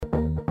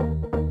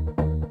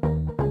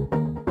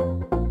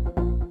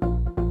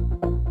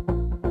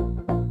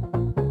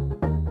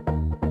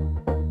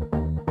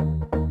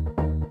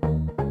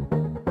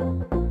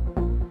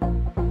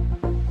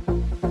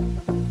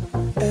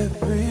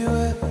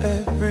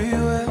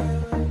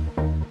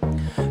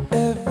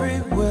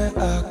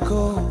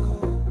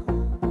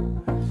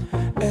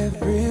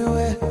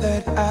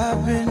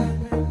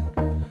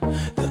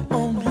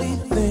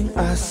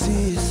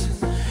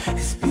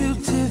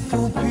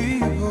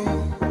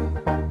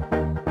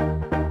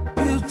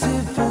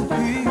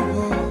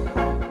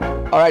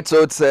All right,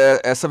 so it's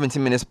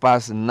 17 minutes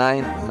past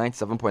 9,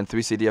 97.3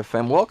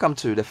 CDFM. Welcome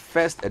to the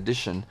first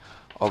edition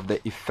of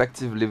the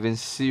Effective Living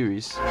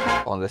series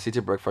on the City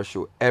Breakfast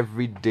Show.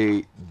 Every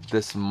day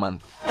this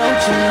month,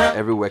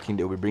 every working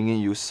day, we're bringing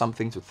you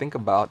something to think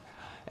about.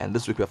 And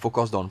this week we're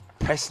focused on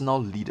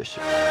personal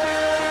leadership.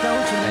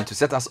 And to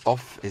set us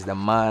off is the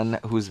man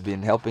who's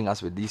been helping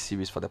us with this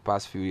series for the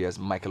past few years,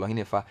 Michael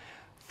Ohinefa,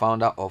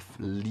 founder of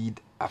Lead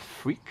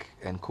Afrique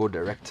and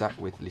co-director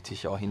with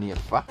Letitia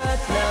Ohinefa.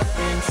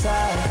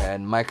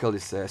 And Michael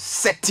is a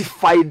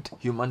certified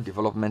human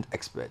development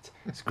expert.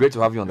 It's great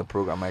to have you on the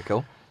program,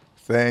 Michael.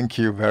 Thank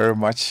you very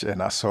much,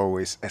 and as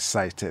always,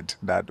 excited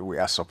that we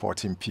are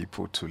supporting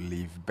people to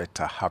live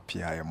better,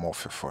 happier, and more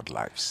fulfilled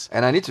lives.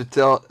 And I need to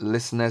tell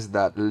listeners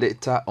that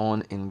later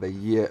on in the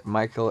year,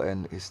 Michael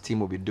and his team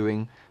will be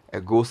doing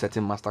a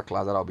goal-setting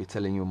masterclass that I'll be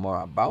telling you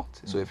more about.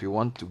 So if you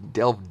want to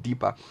delve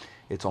deeper,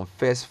 it's on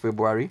 1st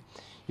February.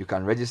 You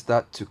can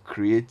register to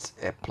create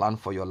a plan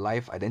for your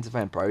life,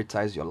 identify and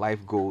prioritize your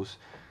life goals,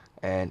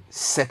 and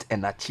set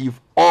and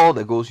achieve all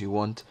the goals you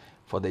want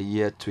for the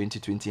year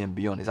 2020 and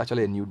beyond. It's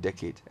actually a new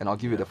decade, and I'll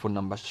give you the phone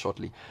number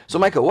shortly. So,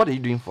 Michael, what are you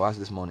doing for us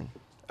this morning?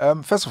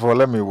 First of all,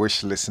 let me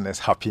wish listeners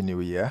Happy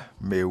New Year.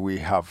 May we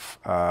have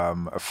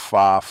a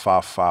far,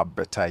 far, far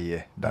better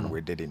year than we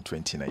did in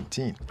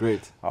 2019.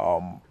 Great.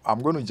 I'm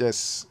going to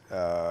just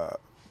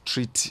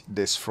treat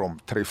this from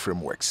 3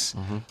 frameworks.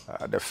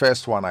 The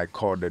first one I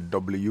call the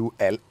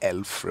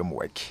WLL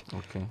framework.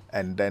 Okay.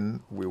 And then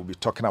we'll be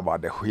talking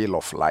about the wheel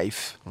of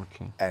life.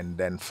 Okay. And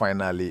then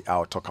finally,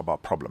 I'll talk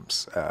about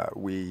problems.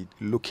 We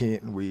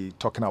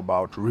talking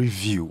about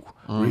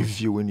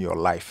reviewing your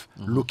life,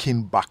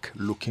 looking back,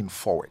 looking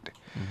forward.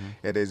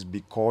 It is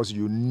because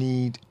you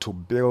need to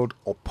build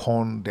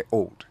upon the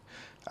old.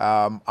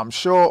 I'm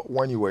sure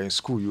when you were in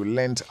school, you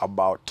learned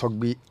about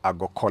Togbi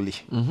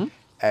Agokoli.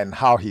 And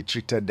how he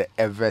treated the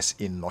Evers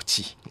in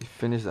Nochi. He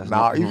finished as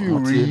now, if you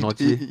read,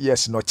 Nochi.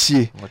 yes,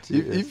 Nochi.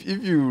 If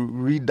you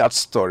read that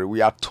story,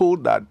 we are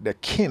told that the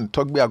king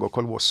Togbi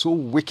Agokoli was so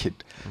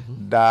wicked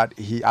that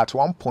he, at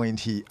one point,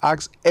 he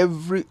asked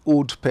every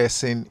old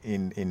person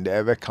in the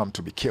Ever camp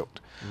to be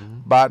killed.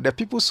 But the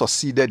people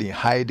succeeded in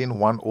hiding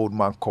one old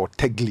man called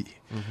Tegli,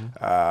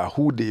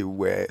 who they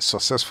were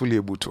successfully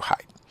able to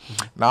hide.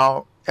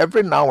 Now,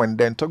 every now and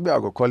then, Togbi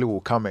Agokoli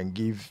will come and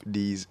give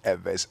these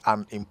Evers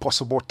an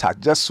impossible task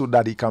just so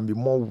that he can be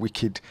more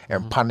wicked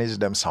and punish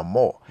them some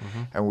more.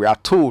 And we are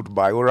told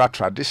by oral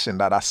tradition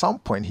that at some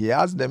point he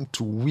asked them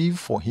to weave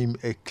for him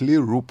a clay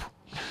rope,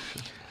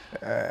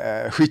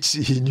 which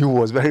he knew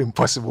was very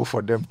impossible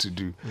for them to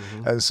do.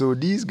 And so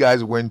these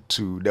guys went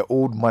to the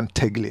old man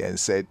Tegli and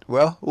said,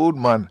 well, old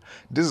man,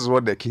 this is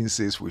what the king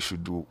says we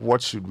should do.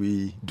 What should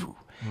we do?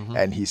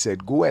 And he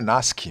said, go and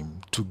ask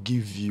him to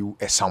give you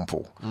a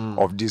sample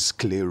of this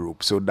clay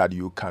rope so that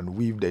you can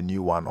weave the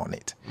new one on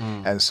it.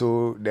 And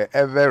so the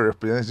Ever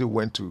representative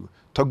went to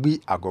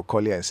Togbi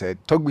Agokoli and said,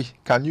 Togbi,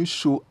 can you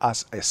show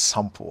us a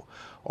sample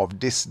of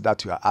this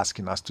that you are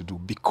asking us to do?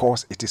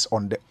 Because it is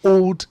on the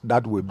old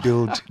that we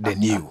build the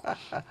new.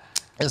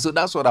 And so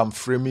that's what I'm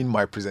framing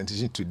my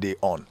presentation today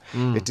on.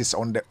 It is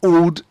on the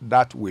old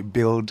that we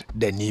build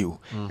the new.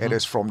 It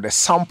is from the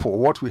sample,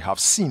 what we have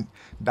seen,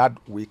 that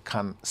we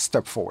can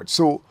step forward.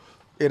 So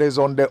it is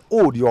on the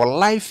old, your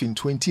life in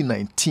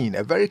 2019,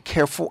 a very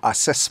careful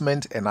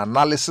assessment and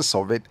analysis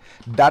of it,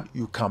 that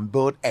you can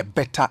build a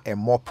better and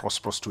more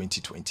prosperous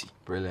 2020.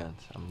 Brilliant.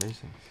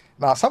 Amazing.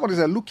 Now, somebody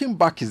said looking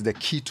back is the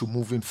key to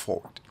moving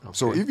forward. Okay.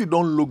 So if you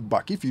don't look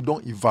back, if you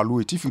don't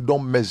evaluate, if you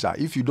don't measure,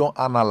 if you don't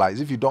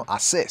analyze, if you don't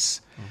assess,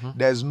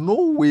 there's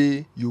no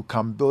way you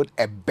can build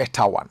a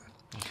better one.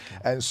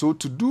 And so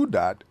to do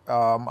that,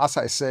 as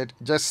I said,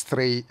 just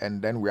 3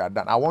 and then we are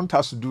done. I want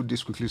us to do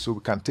this quickly so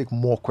we can take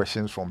more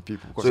questions from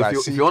people. So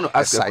if you want to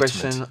ask a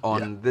question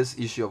on this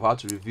issue of how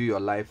to review your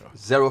life,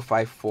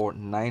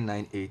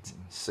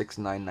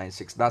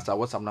 054-998-6996. That's our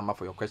WhatsApp number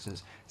for your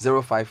questions,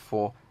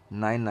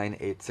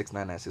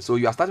 054-998-6996. So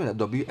you are starting with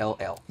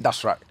WLL.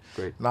 That's right.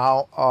 Great.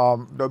 Now,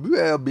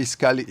 WLL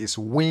basically is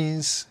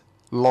wins,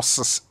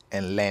 losses,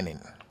 and learning.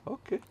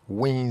 Okay.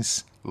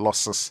 Wins,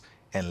 losses,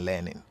 and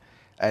learning.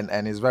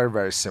 And it's very,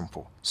 very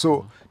simple.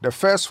 So the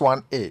first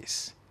one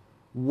is,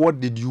 what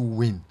did you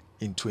win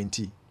in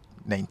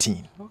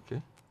 2019?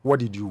 Okay. What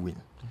did you win?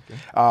 Okay.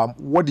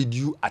 What did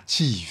you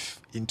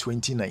achieve in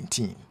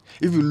 2019?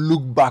 If you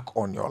look back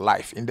on your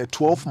life, in the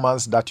 12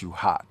 months that you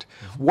had,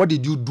 what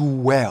did you do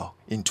well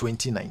in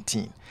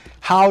 2019?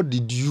 How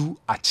did you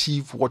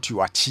achieve what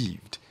you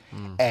achieved?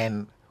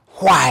 And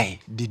why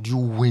did you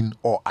win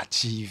or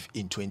achieve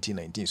in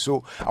 2019?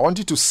 So I want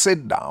you to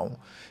sit down,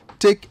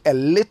 take a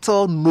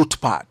little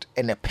notepad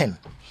and a pen,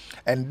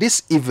 and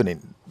this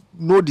evening,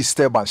 no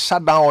disturbance,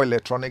 shut down all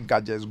electronic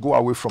gadgets, go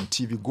away from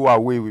TV, go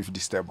away with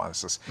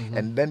disturbances,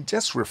 and then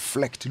just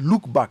reflect,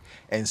 look back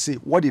and say,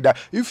 what did I,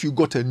 if you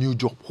got a new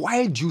job,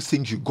 why do you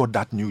think you got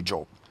that new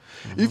job?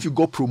 If you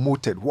got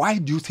promoted, why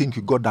do you think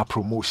you got that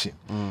promotion?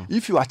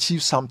 If you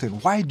achieved something,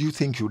 why do you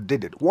think you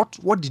did it?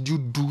 What did you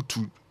do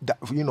to that,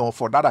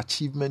 for that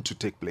achievement to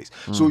take place?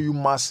 So you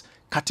must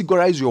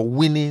categorize your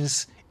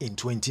winnings in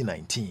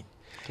 2019.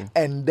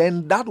 And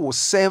then that will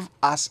serve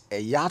as a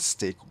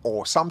yardstick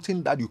or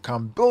something that you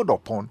can build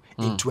upon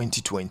in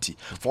 2020.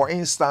 For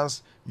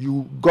instance,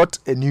 you got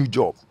a new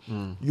job.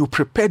 You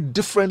prepared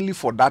differently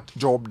for that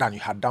job than you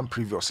had done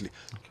previously.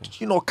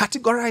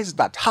 Categorize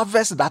that,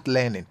 harvest that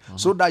learning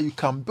so that you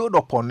can build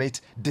upon it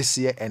this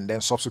year and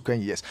then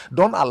subsequent years.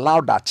 Don't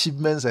allow the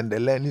achievements and the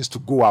learnings to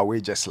go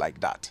away just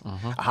like that.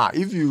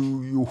 If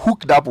you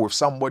hooked up with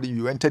somebody,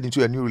 you entered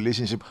into a new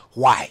relationship,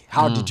 why?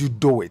 How did you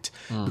do it?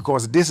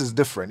 Because this is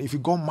different. If you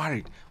got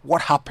married,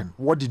 what happened?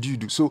 What did you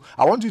do? So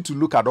I want you to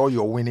look at all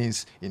your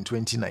winnings in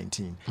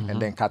 2019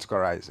 and then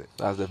categorize it.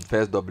 That's the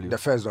first W. The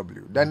first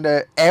W. Then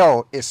the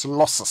L is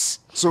losses.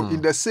 So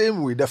in the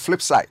same way, the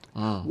flip side,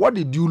 what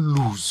did you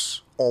lose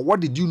or what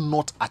did you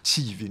not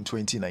achieve in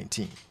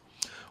 2019?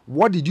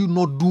 What did you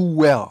not do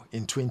well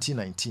in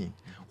 2019?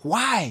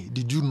 Why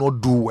did you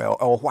not do well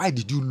or why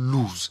did you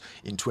lose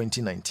in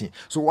 2019?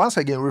 So once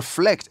again,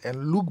 reflect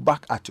and look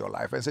back at your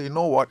life and say, you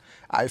know what?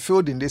 I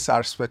failed in this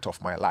aspect of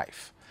my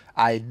life.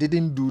 I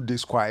didn't do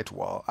this quite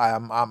well.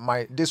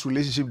 This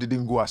relationship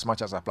didn't go as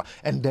much as I planned.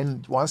 And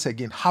then once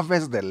again,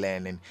 harvest the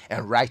learning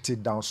and write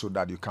it down so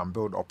that you can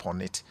build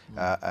upon it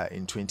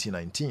in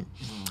 2019.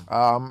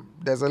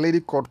 There's a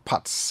lady called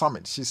Pat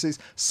Summit. She says,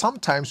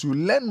 sometimes you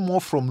learn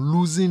more from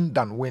losing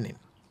than winning.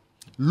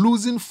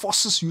 Losing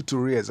forces you to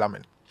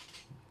re-examine.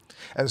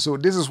 And so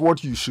this is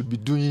what you should be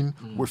doing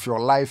with your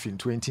life in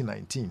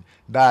 2019.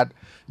 That,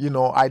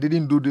 I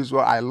didn't do this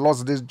well, I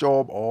lost this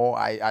job, or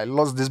I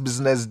lost this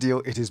business deal.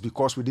 It is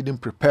because we didn't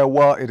prepare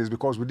well. It is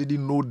because we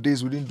didn't know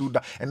this, we didn't do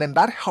that. And then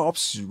that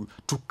helps you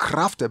to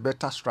craft a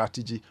better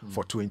strategy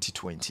for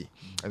 2020.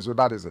 And so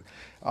that is it.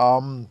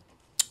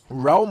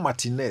 Raul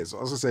Martinez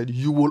also said,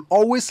 you will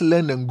always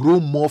learn and grow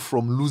more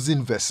from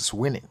losing versus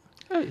winning.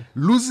 Hey.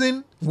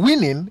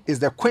 Winning is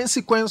the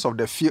consequence of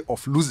the fear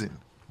of losing,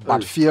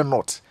 but fear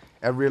not.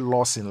 Every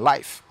loss in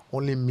life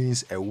only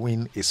means a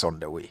win is on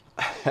the way.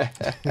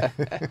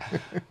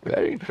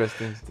 Very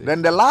interesting.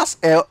 Then the last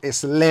L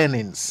is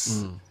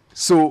learnings.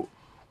 So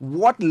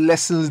what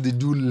lessons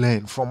did you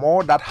learn from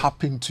all that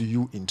happened to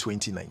you in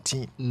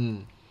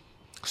 2019?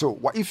 So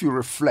what if you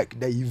reflect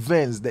the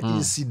events, the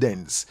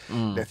incidents,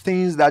 the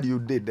things that you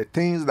did, the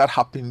things that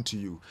happened to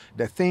you,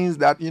 the things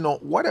that,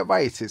 whatever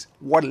it is,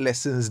 what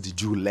lessons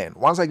did you learn?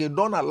 Once again,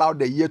 don't allow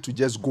the year to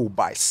just go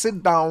by.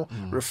 Sit down,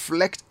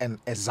 reflect, and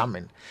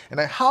examine. And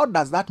then how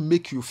does that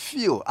make you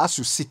feel as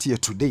you sit here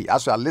today,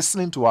 as you are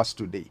listening to us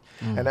today?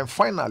 And then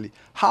finally,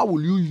 how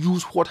will you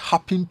use what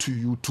happened to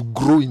you to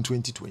grow in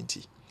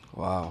 2020?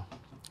 Wow.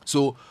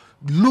 So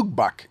look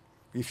back.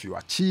 If you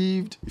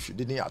achieved, if you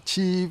didn't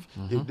achieve,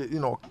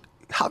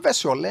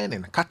 harvest your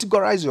learning,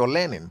 categorize your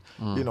learning,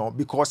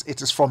 because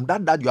it is from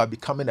that you are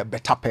becoming a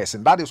better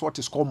person. That is what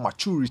is called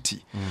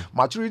maturity.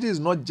 Maturity is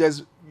not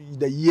just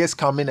the years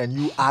coming and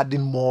you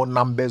adding more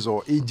numbers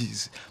or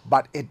ages,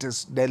 but it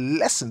is the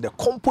lesson, the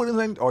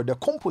component or the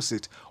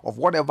composite of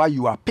whatever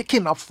you are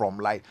picking up from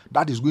life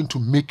that is going to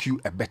make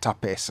you a better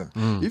person.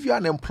 If you are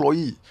an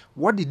employee,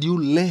 what did you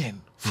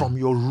learn from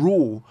your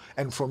role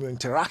and from your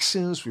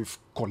interactions with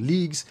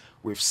colleagues,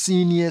 with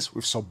seniors,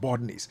 with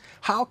subordinates?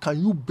 How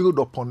can you build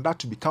upon that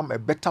to become a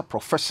better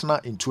professional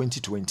in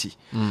 2020?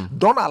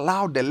 Don't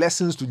allow the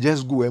lessons to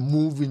just go and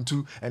move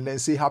into and then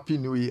say Happy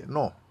New Year.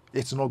 No,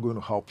 it's not going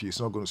to help you. It's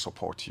not going to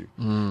support you.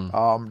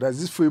 There's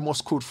this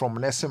famous quote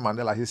from Nelson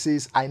Mandela. He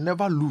says, I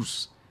never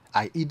lose.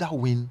 I either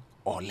win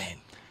or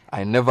learn.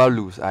 I never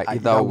lose. I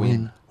either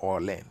win or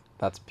learn.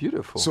 That's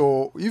beautiful.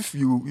 So if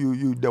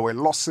you there were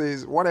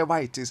losses, whatever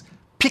it is,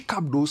 pick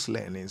up those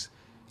learnings.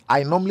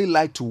 I normally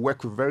like to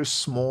work with very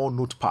small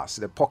notepads,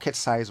 the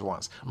pocket-sized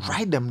ones.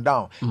 Write them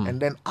down.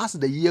 And then as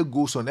the year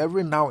goes on,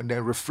 every now and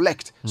then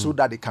reflect so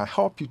that it can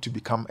help you to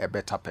become a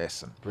better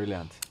person.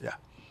 Brilliant. Yeah.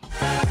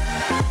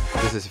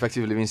 This is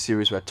Effective Living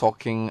Series. We're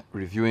talking,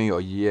 reviewing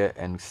your year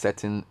and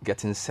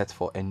getting set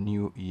for a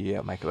new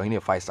year. Michael Ohene,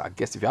 a 5-star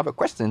guest. If you have a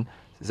question,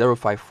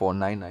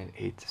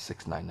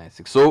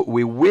 054-998-6996. So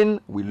we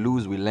win, we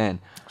lose, we learn.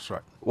 That's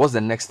right. What's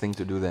the next thing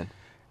to do then?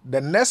 The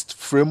next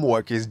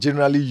framework is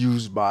generally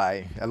used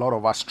by a lot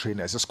of us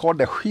trainers. It's called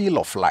the Wheel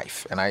of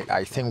Life. And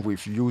I think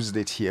we've used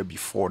it here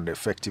before in the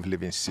Effective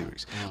Living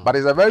Series. But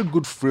it's a very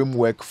good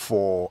framework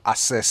for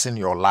assessing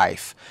your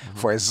life,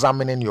 for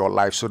examining your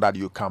life so that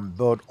you can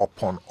build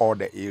upon all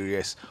the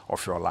areas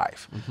of your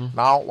life.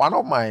 Now, one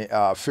of my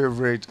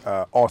favorite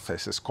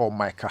authors is called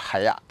Michael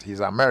Hyatt. He's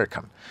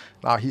American.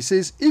 Now, he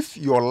says, if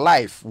your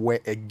life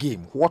were a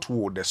game, what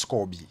would the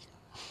score be?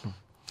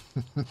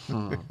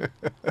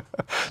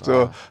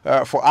 So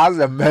for us,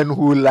 the men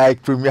who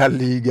like Premier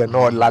League and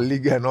all La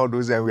Liga and all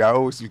those, and we are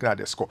always looking at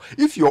the score.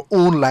 If your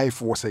own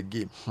life was a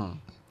game,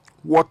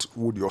 what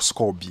would your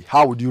score be?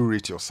 How would you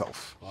rate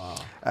yourself? Wow.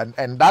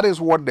 And that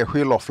is what the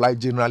Wheel of Life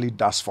generally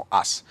does for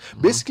us.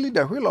 Basically,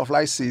 the Wheel of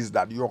Life says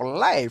that your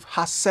life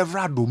has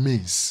several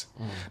domains.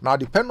 Now,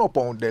 depending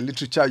upon the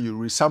literature you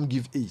read, some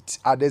give 8,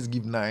 others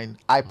give 9.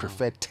 I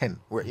prefer 10.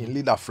 Where in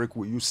Lead Africa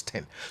we use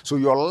 10. So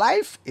your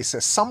life is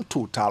a sum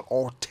total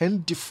of 10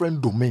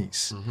 different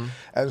domains.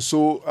 And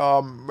so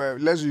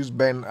let's use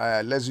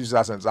let's use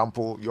as an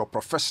example. Your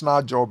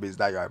professional job is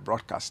that you're a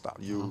broadcaster.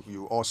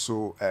 You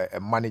also a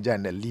manager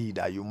and a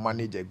leader. You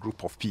manage a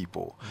group of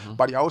people,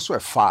 but you're also a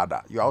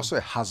father. You're also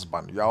a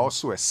husband. You're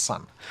also a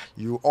son.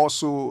 You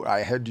also,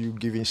 I heard you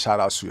giving shout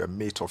outs to a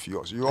mate of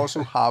yours. You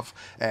also have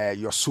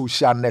your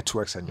social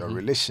networks and your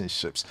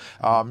relationships.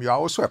 You are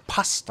also a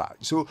pastor.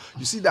 So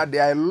you see that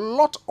there are a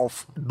lot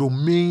of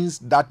domains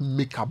that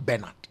make up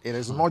Bernard. It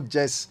is not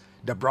just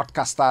the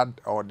broadcaster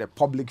or the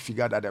public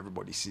figure that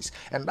everybody sees.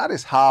 And that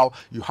is how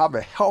you have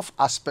a health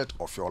aspect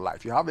of your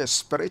life. You have a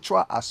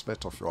spiritual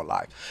aspect of your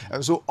life.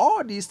 And so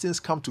all these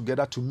things come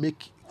together to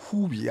make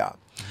who we are.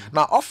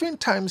 Now,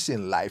 oftentimes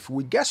in life,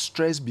 we get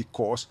stressed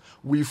because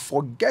we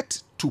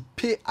forget to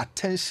pay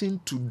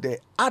attention to the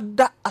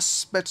other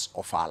aspects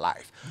of our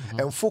life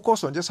and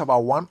focus on just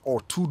about 1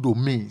 or 2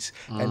 domains.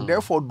 And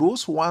therefore,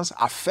 those ones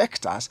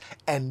affect us,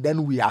 and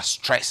then we are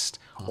stressed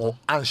or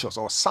anxious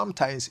or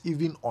sometimes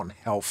even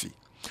unhealthy.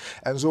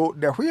 And so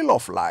the Wheel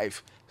of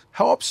Life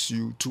helps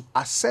you to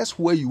assess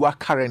where you are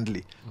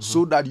currently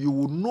so that you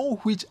will know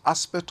which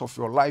aspect of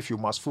your life you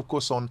must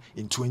focus on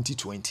in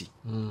 2020.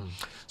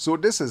 So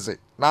this is it.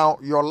 Now,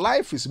 your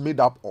life is made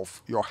up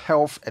of your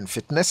health and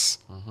fitness,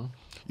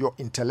 your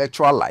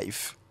intellectual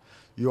life,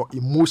 your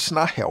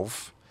emotional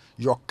health,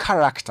 your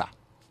character,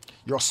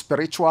 your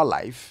spiritual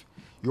life,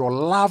 your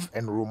love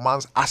and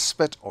romance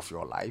aspect of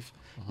your life,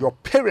 your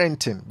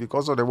parenting.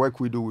 Because of the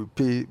work we do, we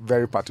pay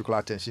very particular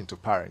attention to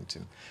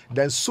parenting.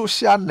 Then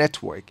social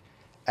network,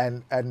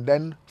 and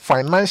then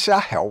financial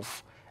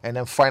health, and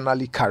then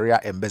finally career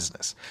and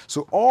business.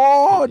 So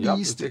all You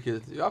these... have to take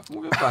it. You have to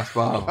move it fast,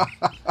 pal.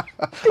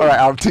 All right,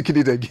 I'm taking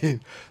it again.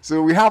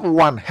 So we have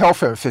 1,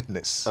 health and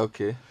fitness.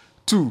 Okay.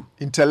 2,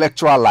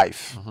 intellectual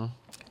life.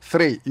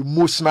 3,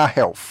 emotional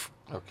health.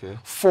 Okay.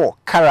 4,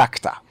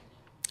 character.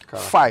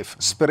 5,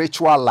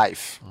 spiritual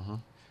life.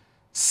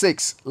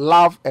 6,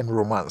 love and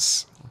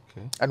romance.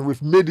 Okay. And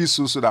we've made it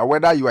so that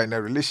whether you are in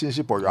a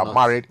relationship or you are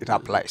married, it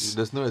applies.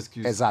 There's no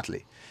excuse.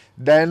 Exactly.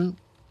 Then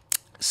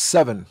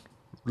 7,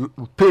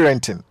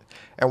 parenting.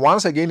 And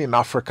once again, in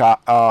Africa,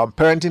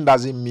 parenting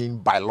doesn't mean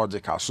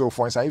biological. So,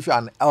 for instance, if you're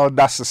an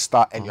elder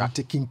sister and you are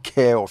taking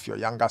care of your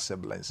younger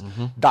siblings,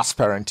 that's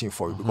parenting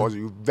for you because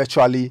you're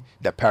virtually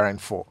the parent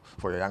for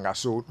your younger.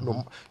 So,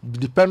 no,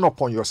 depending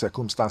upon your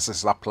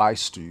circumstances, it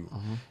applies to you.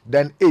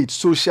 Then 8,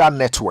 social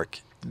network.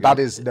 That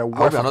is the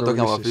work. I'm not talking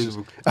about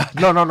Facebook.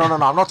 No.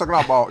 I'm not talking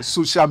about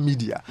social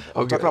media.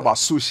 I'm talking about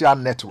social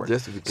network.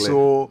 Just to be clear.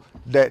 So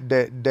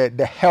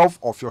the health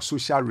of your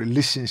social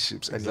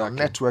relationships and your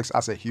networks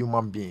as a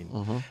human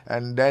being.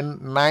 And then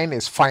 9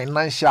 is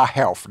financial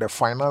health, the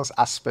finance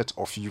aspect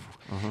of you.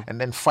 And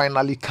then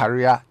finally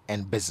career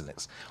and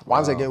business.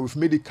 Once again, we've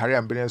made it career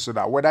and business so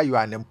that whether you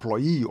are an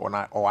employee or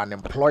an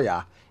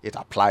employer, it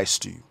applies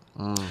to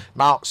you.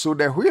 Now, so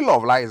the Wheel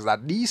of Life is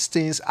that these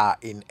things are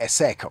in a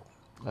circle.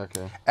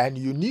 Okay. And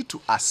you need to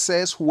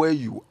assess where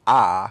you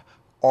are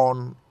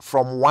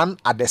from 1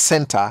 at the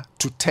center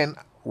to 10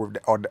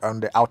 on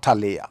the outer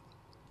layer.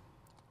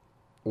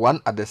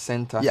 1 at the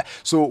center. Yeah.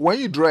 So when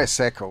you draw a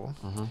circle,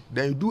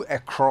 then you do a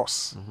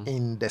cross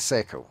in the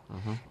circle,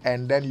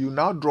 and then you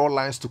now draw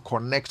lines to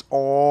connect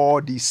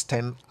all these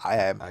 10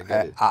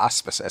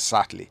 aspects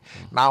exactly.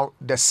 Now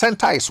the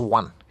center is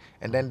 1,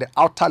 and then the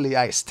outer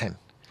layer is 10.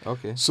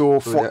 Okay. So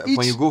for each,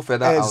 when you go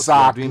further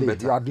exactly,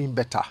 out, you are doing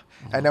better.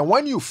 And then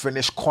when you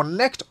finish,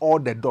 connect all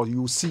the dots.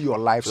 You will see your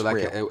life so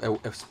like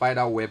a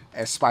spider web.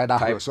 A spider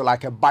wheel. So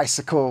like a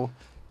bicycle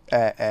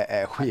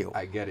wheel.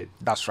 I get it.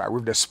 That's right,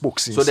 with the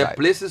spokes inside. So the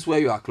places where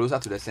you are closer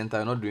to the center,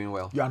 you're not doing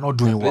well. You are not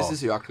doing well.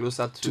 Places you are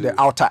closer to the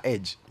outer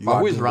edge. But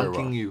who is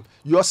ranking you?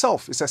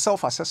 Yourself. It's a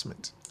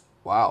self-assessment.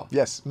 Wow.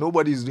 Yes,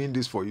 nobody is doing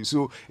this for you.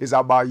 So it's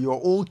about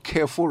your own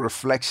careful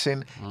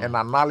reflection and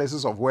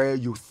analysis of where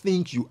you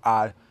think you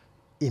are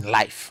in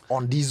life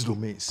on these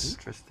domains.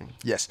 Interesting.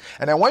 Yes.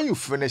 And then when you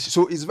finish,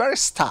 so it's very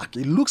stark.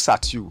 It looks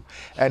at you.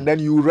 And then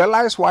you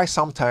realize why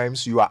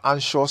sometimes you are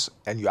anxious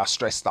and you are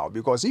stressed out.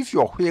 Because if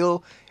your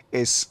wheel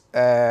is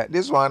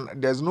this one,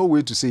 there's no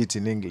way to say it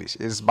in English.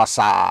 It's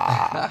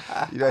basa.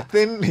 The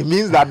thing, it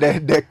means that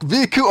the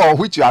vehicle on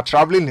which you are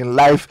traveling in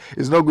life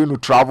is not going to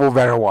travel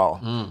very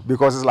well.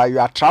 Because it's like you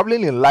are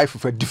traveling in life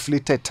with a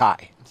deflated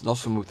tire. Not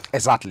smooth.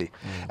 Exactly.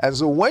 And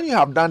so when you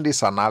have done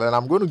this analysis, and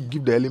I'm going to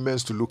give the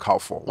elements to look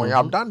out for. When you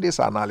have done this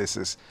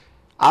analysis,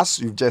 as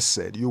you've just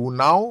said, you will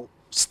now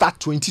start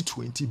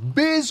 2020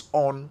 based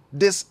on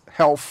this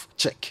health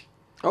check.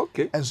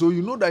 Okay. And so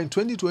you know that in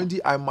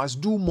 2020, I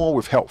must do more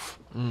with health.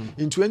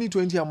 In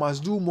 2020, I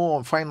must do more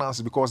on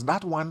finance because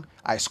that one,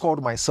 I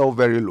scored myself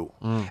very low.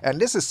 And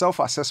this is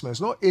self-assessment.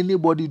 It's not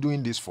anybody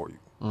doing this for you.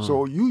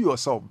 So you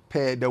yourself,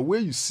 per the way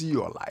you see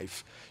your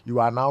life, you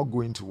are now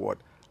going to what?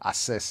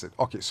 Assess it.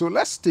 Okay, so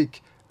let's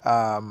take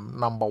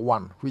number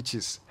one, which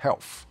is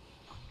health.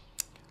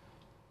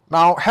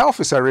 Now, health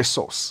is a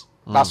resource.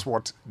 That's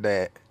what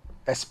the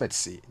experts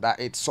say, that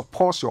it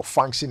supports your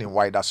function in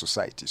wider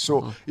society.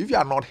 So if you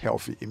are not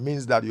healthy, it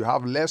means that you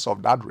have less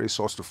of that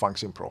resource to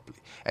function properly,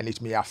 and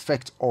it may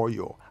affect all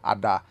your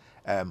other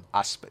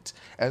aspects.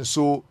 And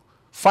so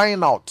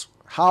find out,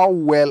 how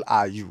well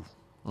are you?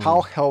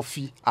 How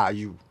healthy are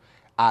you?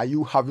 Are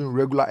you having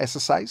regular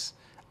exercise?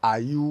 Are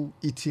you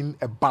eating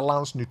a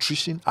balanced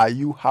nutrition? Are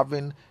you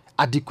having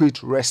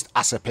adequate rest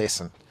as a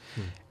person?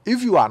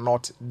 If you are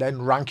not,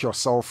 then rank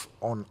yourself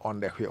on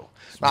the wheel.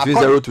 Now,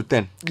 Between 0 to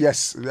 10.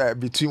 Yes,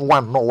 between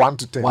 1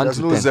 to 10. 1 There's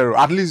to no 10. 0.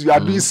 At least you are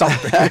doing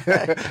something.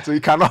 So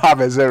you cannot have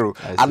a 0.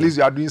 At least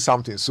you are doing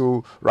something.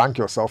 So rank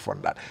yourself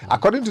on that.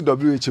 According to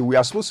WHO, we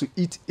are supposed to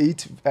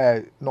eat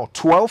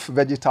 12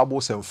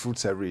 vegetables and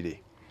fruits every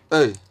day.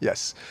 Hey.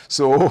 Yes.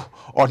 So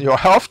on your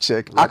health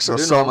check, ask You don't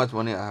know yourself. how much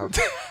money I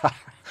have.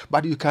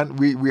 But you can.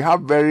 We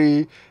have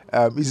very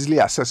easily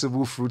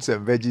accessible fruits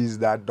and veggies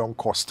that don't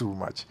cost too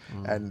much,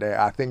 and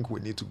I think we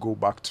need to go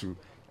back to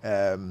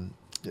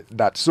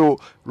that. So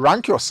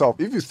rank yourself.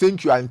 If you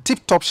think you are in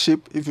tip-top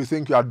shape, if you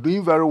think you are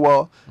doing very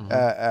well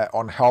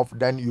on health,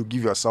 then you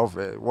give yourself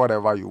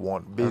whatever you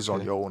want based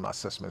on your own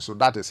assessment. So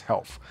that is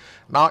health.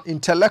 Now,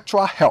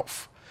 intellectual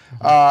health.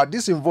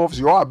 This involves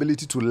your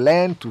ability to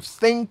learn, to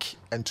think,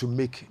 and to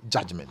make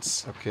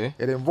judgments. Okay.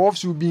 It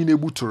involves you being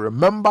able to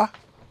remember,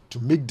 to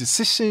make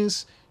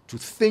decisions, to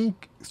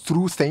think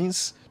through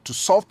things, to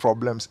solve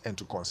problems, and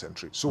to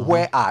concentrate. So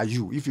where are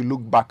you? If you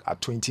look back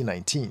at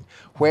 2019,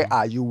 where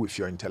are you with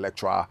your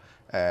intellectual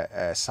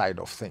side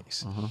of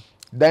things?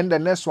 Then the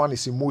next one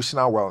is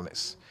emotional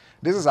wellness.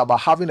 This is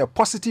about having a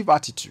positive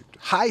attitude,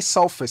 high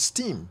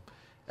self-esteem,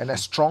 and a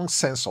strong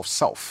sense of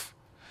self.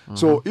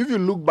 So if you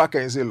look back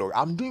and say, look,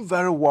 I'm doing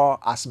very well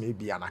as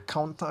maybe an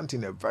accountant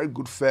in a very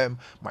good firm.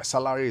 My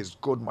salary is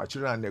good. My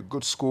children are in a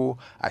good school.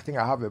 I think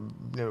I have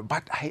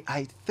but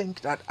I think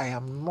that I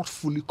am not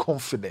fully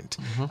confident.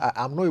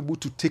 I'm not able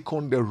to take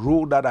on the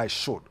role that I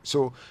should.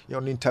 So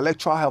on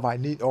intellectual health,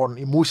 on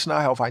emotional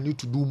health, I need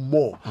to do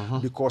more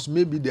because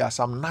maybe there are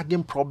some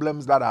nagging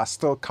problems that are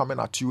still coming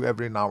at you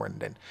every now and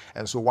then.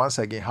 And so once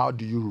again, how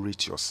do you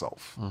rate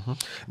yourself?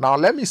 Now,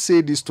 let me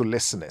say this to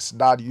listeners,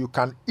 that you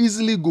can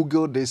easily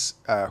Google this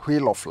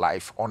wheel of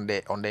life on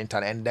the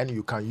internet, and then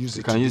you can use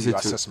it to do your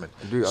assessment.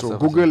 So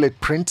Google it,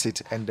 print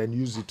it, and then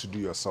use it to do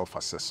your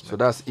self-assessment. So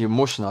that's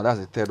emotional. That's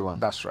the third one.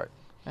 That's right.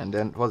 And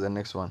then what's the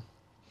next one?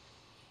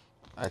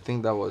 I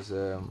think that was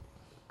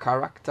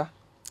character.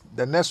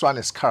 The next one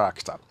is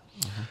character.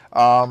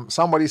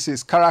 Somebody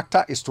says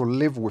character is to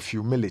live with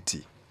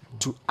humility,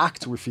 to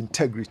act with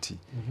integrity,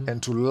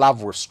 and to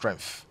love with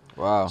strength.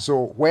 Wow.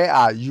 So where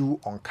are you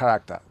on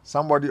character?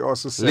 Somebody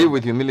also said live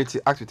with humility,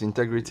 act with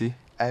integrity,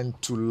 and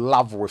to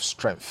love with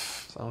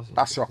strength.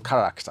 That's your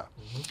character.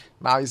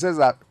 Now, he says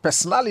that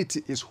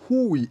personality is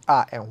who we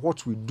are and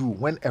what we do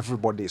when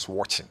everybody is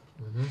watching.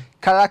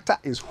 Character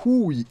is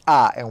who we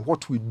are and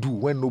what we do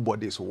when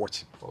nobody is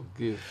watching.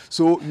 Forgive.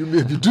 So you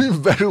may be doing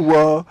very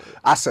well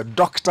as a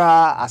doctor,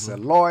 as a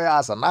lawyer,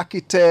 as an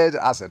architect,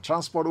 as a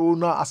transport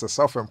owner, as a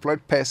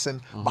self-employed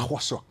person, but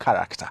what's your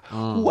character?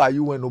 Who are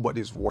you when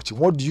nobody is watching?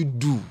 What do you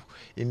do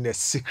in the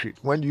secret?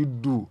 When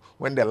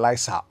the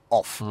lights are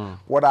off?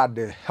 What are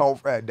the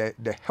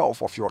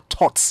health of your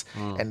thoughts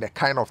and the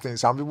kind of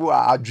things? Some people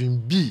are dream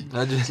B.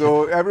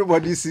 So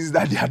everybody sees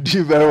that they are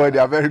doing very well, they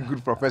are very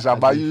good professional,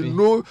 but you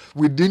know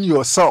within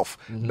yourself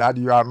that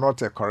you are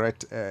not a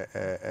correct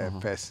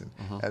person.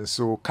 And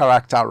so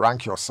character,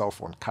 rank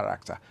yourself on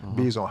character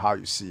based on how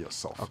you see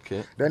yourself.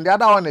 Okay. Then the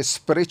other one is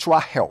spiritual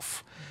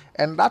health.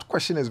 And that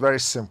question is very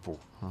simple.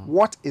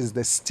 What is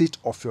the state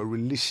of your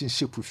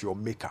relationship with your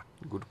maker?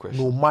 Good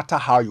question. No matter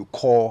how you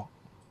call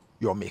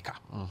your maker.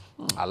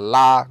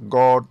 Allah,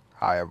 God,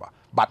 however.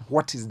 But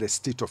what is the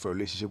state of your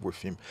relationship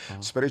with him?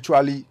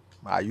 Spiritually,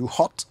 are you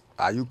hot?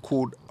 Are you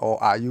cold?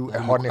 Or are you a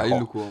honey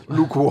hole?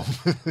 Lukewarm.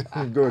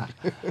 Good.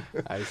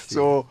 I see.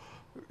 So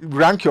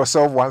rank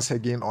yourself once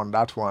again on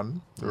that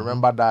one.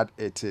 Remember that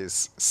it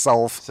is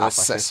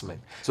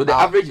self-assessment. So the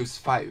average is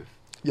 5.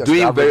 Yes,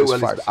 doing very well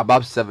 5. is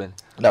above 7.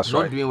 That's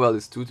Not right. doing well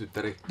is 2 to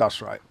 3.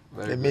 That's right.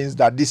 Very It good. means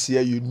that this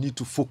year you need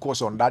to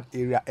focus on that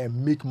area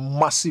and make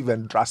massive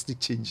and drastic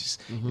changes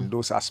in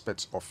those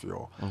aspects of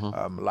your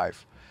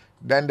life.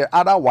 Then the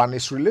other one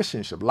is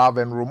relationship, love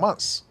and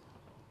romance.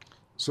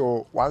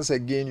 So once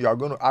again, you are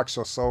going to ask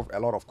yourself a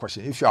lot of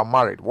questions. If you are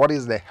married, what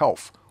is the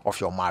health of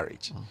your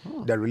marriage?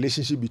 The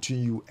relationship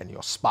between you and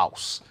your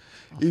spouse.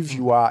 If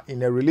you are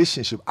in a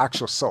relationship,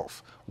 ask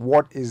yourself,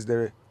 what is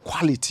the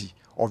quality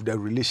of the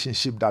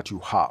relationship that you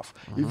have?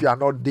 If you are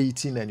not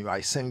dating and you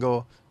are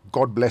single,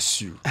 God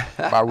bless you.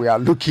 But we are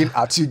looking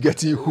at you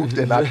getting hooked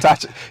and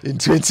attached in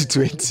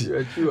 2020.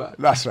 You're true.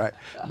 That's right.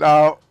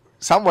 Now,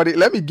 somebody,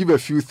 let me give a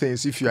few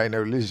things if you are in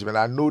a relationship, and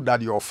I know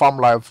that your farm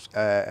life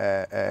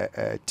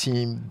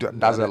team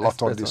does a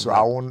lot of this, so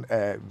I won't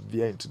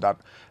veer into that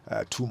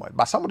too much.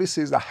 But somebody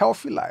says that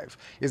healthy life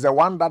is the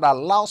one that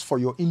allows for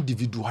your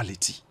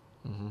individuality,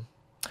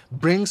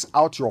 brings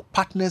out your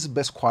partner's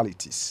best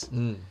qualities,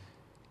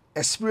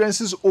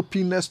 experiences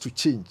openness to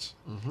change,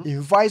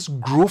 invites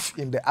growth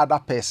in the other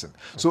person.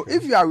 So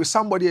if you are with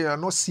somebody and you are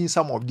not seeing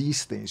some of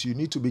these things, you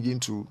need to begin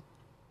to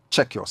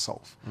check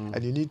yourself,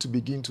 and you need to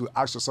begin to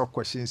ask yourself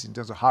questions in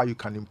terms of how you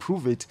can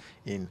improve it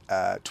in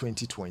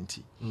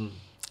 2020.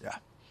 Yeah.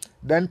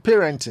 Then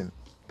parenting.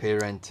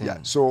 Yeah.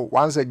 So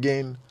once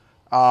again,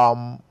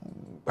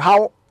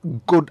 how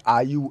good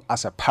are you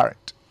as a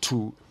parent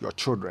to your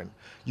children?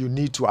 You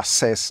need to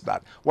assess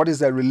that. What is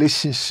the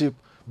relationship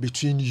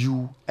between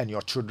you and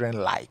your children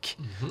like?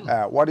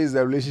 What is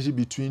the relationship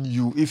between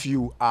you, if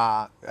you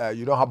are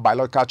you don't have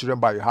biological children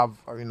but you have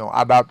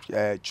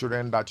other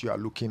children that you are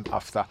looking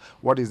after?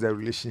 What is the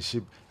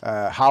relationship?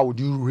 How would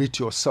you rate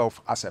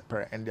yourself as a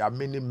parent? And there are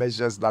many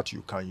measures that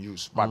you can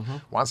use, but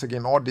once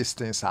again, all these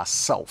things are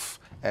self,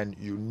 and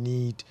you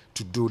need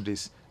to do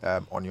this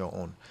on your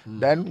own.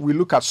 Then we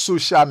look at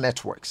social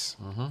networks.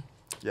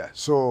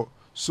 So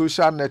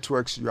social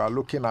networks, you are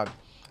looking at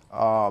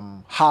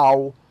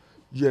how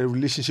your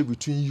relationship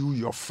between you,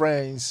 your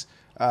friends,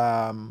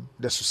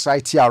 the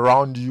society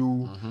around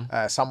you.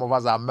 Some of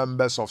us are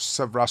members of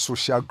several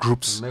social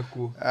groups.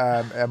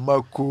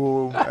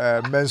 MECO,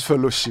 Men's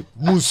Fellowship,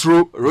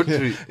 Musro,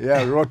 Rotary.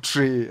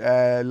 Rotary,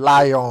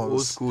 Lions. All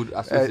school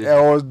associations.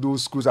 All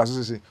those schools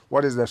associations.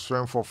 What is the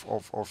strength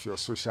of your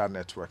social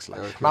networks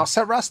like? Okay. Now,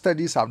 several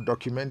studies have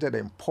documented the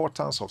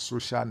importance of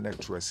social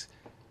networks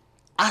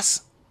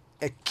as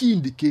a key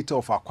indicator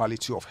of our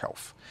quality of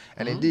health.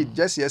 And indeed,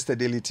 just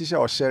yesterday, Letitia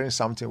was sharing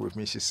something with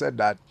me. She said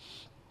that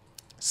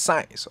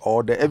science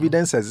or the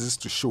evidence exists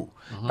to show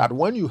that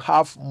when you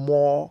have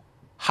more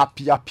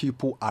happier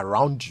people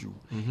around you,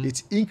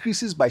 it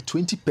increases by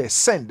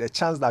 20% the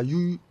chance that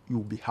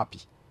you'll be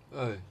happy.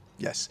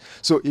 Yes.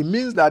 So it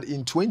means that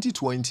in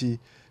 2020,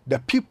 the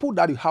people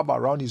that you have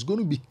around is going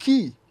to be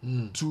key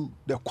to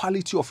the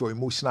quality of your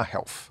emotional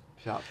health.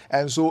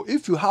 And so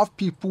if you have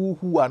people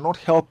who are not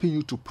helping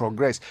you to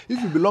progress,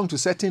 if you belong to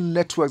certain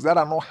networks that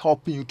are not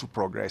helping you to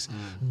progress,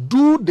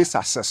 do this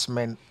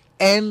assessment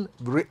and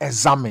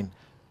re-examine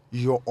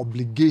your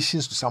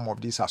obligations to some of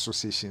these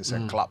associations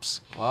and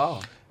clubs. Wow.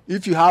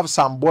 If you have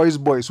some boys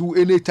who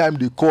anytime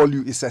they call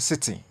you, it's a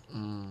sitting.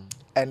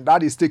 And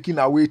that is taking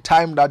away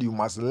time that you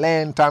must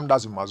learn, time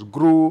that you must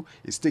grow.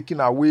 It's taking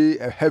away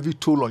a heavy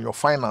toll on your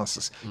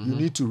finances. You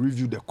need to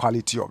review the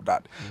quality of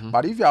that.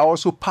 But if you are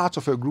also part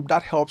of a group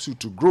that helps you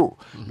to grow,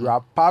 you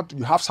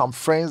have some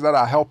friends that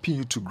are helping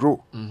you to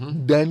grow,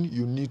 then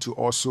you need to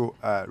also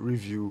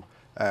review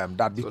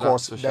that,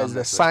 because there's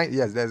a science.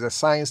 Yes, there's a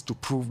science to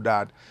prove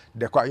that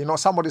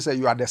somebody said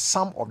you are the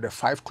sum of the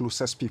 5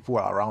 closest people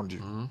around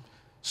you.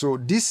 So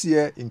this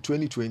year in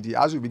 2020,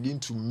 as you begin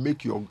to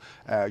make your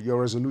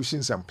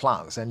resolutions and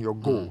plans and your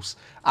goals,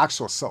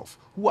 ask yourself,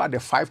 who are the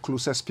 5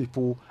 closest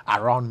people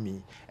around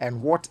me, and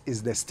what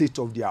is the state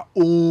of their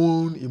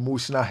own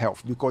emotional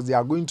health, because they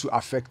are going to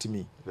affect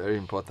me. Very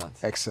important.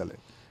 Excellent.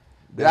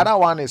 The other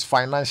one is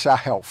financial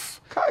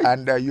health.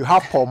 And you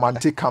have Paul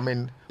Mante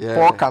coming.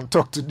 Paul can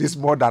talk to this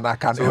more than I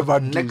can ever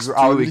do. Next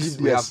 2 weeks,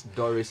 we have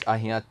Doris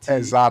Ahiati.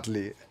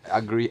 Exactly.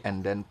 Agree,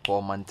 and then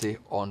Paul Mante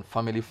on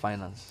family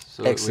finance.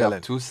 So Excellent. we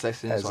have 2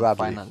 sessions on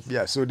finance.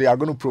 Yeah, so they are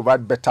going to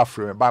provide better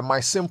framework. But my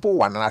simple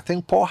one, and I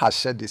think Paul has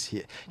shared this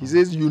here, he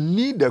says you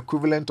need the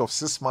equivalent of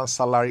 6 months'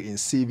 salary in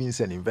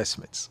savings and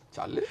investments.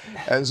 Charlie.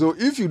 And so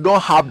if you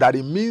don't have that,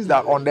 it means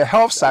that on the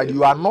health side,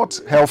 you are not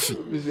healthy.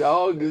 We are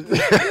all good.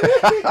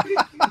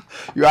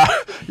 you are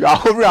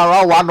hovering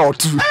around 1 or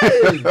 2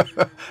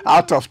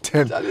 out of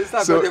 10.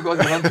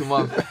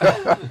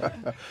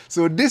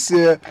 So this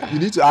year, you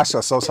need to ask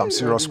yourself some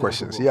serious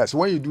questions. Yes,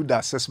 when you do the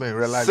assessment, you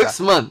realize 6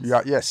 months. You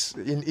are, yes,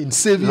 in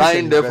savings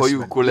lying and there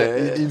investment. for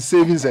you, in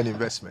savings and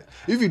investment.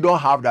 If you don't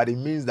have that, it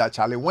means that,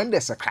 Charlie, when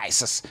there's a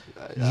crisis,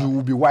 you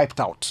will be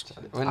wiped out.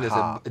 When there's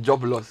a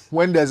job loss.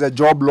 When there's a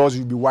job loss,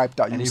 you'll be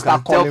wiped out. And you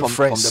start can tell calling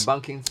friends. From the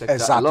banking sector,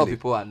 exactly. a lot of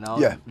people are now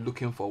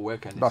looking for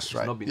work, and that's it's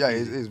right. not been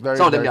easy. It's very,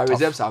 some of them, very their tough.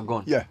 reserves are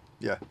gone. Yeah.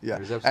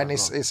 And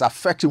it's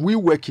affecting. We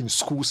work in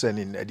schools and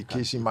in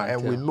education,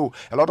 and we know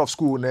a lot of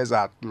school owners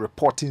are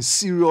reporting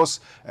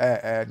serious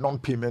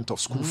non-payment of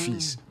school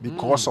fees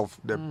because of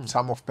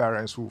some of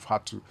parents who've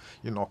had to,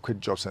 quit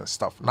jobs and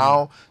stuff.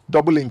 Now,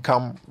 double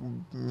income.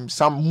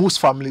 Most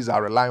families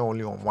are relying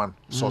only on one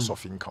source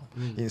of income.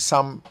 In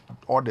some,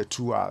 all the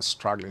 2 are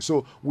struggling.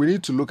 So we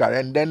need to look at it.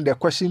 And then the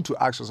question to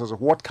ask yourself is,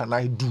 what can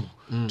I do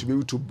to be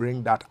able to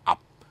bring that up?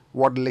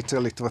 What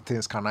little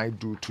things can I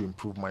do to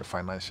improve my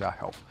financial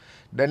health?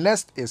 The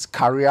next is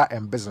career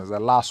and business. The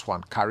last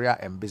one, career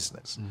and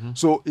business.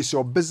 So is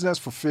your business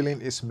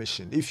fulfilling its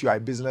mission? If you are a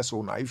business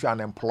owner, if you are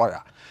an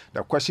employer,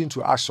 the question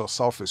to ask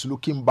yourself is,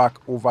 looking back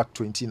over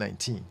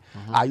 2019,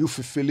 are you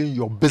fulfilling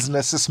your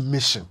business's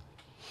mission?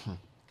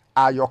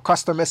 Are your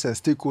customers and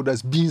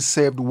stakeholders being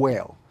served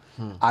well?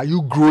 Are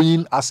you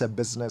growing as a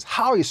business?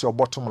 How is your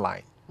bottom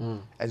line?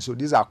 And so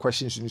these are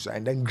questions you need to,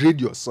 and then grade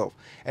yourself.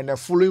 And then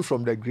following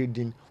from the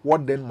grading,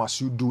 what then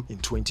must you do in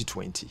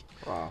 2020?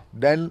 Wow.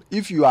 Then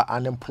if you are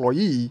an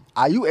employee,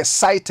 are you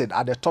excited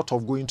at the thought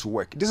of going to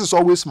work? This is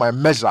always my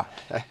measure.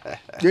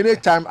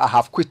 Anytime I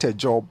have quit a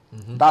job,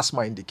 that's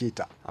my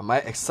indicator. Am I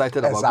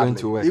excited about going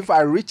to work? If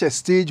I reach a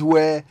stage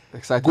where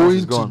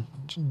Excitement going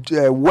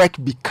to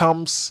work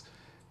becomes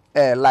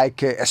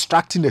like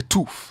extracting a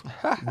tooth,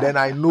 then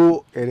I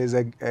know it is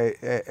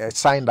a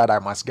sign that I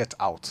must get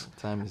out.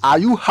 Are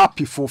you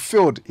happy,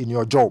 fulfilled in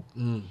your job?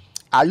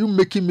 Are you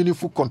making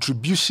meaningful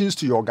contributions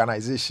to your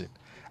organization?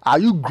 Are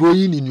you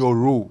growing in your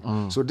role?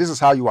 So this is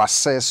how you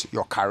assess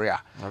your career.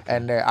 Okay.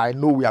 And I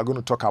know we are going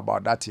to talk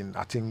about that in,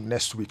 I think,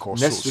 next week or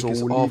next so. Week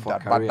so we'll leave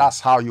that. Career. But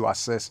that's how you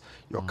assess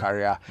your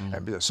career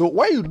and business. So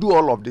when you do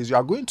all of this, you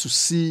are going to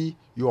see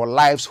your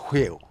life's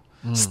wheel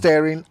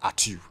staring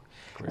at you.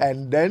 Great.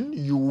 And then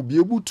you will be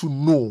able to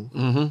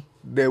know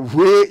the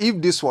way, if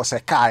this was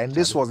a car and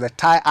this was the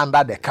tire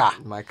under the car,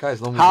 my car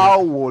is not moving.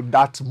 How would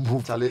that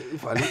move? Charlie,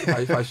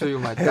 if I show you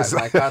my car,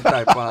 my car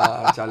type,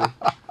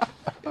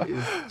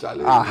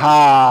 Charlie.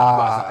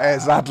 Aha,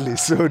 exactly.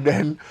 So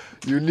then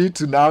you need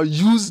to now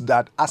use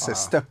that as a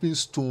stepping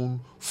stone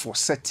for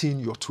setting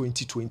your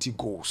 2020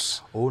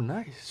 goals. Oh,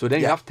 nice. So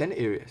then you have 10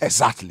 areas.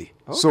 Exactly.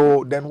 Okay.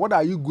 So then what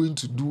are you going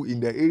to do in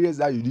the areas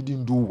that you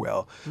didn't do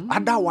well?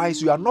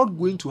 Otherwise, you are not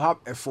going to have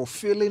a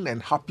fulfilling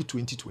and happy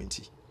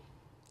 2020.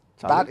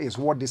 That is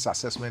what this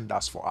assessment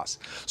does for us.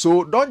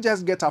 So don't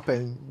just get up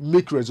and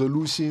make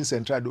resolutions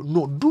and try to,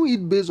 no, do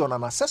it based on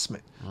an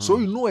assessment. So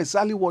you know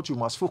exactly what you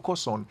must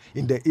focus on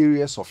in the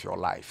areas of your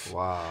life.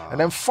 Wow.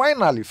 And then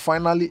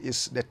finally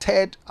is the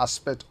third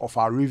aspect of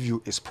our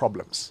review is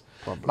problems.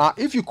 Now,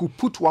 if you could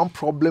put one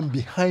problem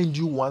behind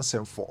you once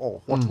and for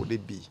all, what would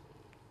it be?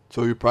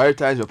 So you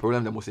prioritize your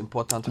problem, the most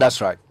important.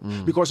 That's right.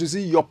 Because you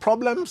see, your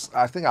problems,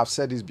 I think I've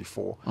said this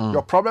before,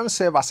 your problems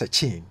serve as a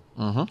chain.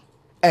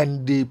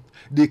 And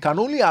they can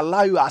only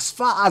allow you as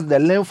far as the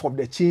length of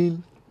the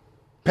chain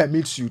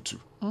permits you to.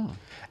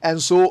 And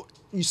so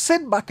you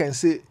sit back and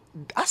say,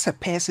 as a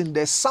person,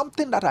 there's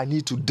something that I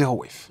need to deal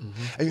with.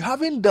 And you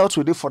haven't dealt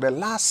with it for the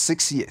last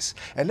 6 years.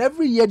 And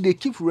every year they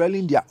keep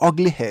rearing their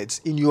ugly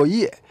heads in your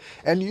ear.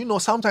 And you know,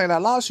 sometimes it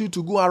allows you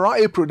to go around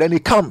April, then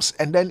it comes,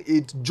 and then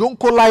it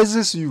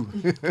jonkolizes you.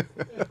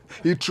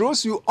 It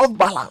throws you off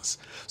balance.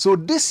 So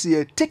this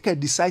year, take a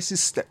decisive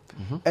step.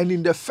 And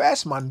in the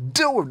first month,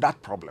 deal with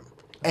that problem.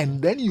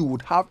 And then you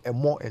would have a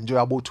more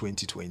enjoyable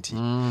 2020.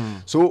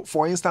 So,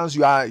 for instance,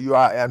 you are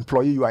an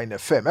employee, you are in a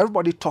firm.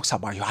 Everybody talks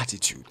about your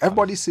attitude.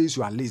 Everybody says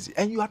you are lazy,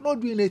 and you are not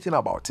doing anything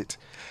about it.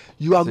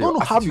 You are going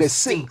to have the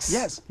same.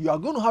 Yes, you are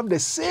going to have the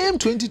same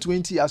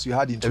 2020 as you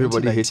had in 2019.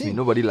 Everybody hates me.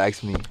 Nobody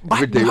likes me. But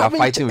every day you are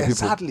fighting with people.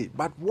 Exactly.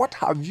 But what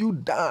have you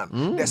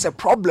done? There's a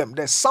problem.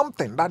 There's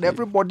something that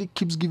everybody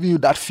keeps giving you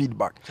that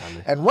feedback.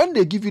 And when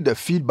they give you the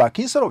feedback,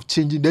 instead of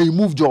changing, then you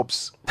move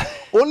jobs.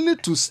 Only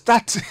to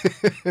start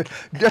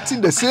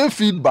getting the same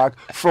feedback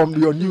from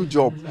your new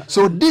job.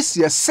 So this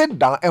year, sit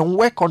down and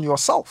work on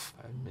yourself.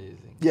 Amazing.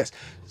 Yes.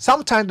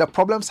 Sometimes the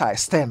problems are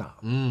external.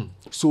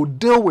 So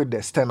deal with the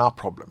external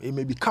problem. It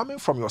may be coming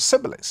from your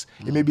siblings.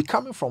 It may be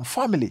coming from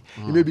family.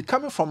 It may be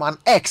coming from an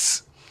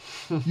ex.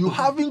 You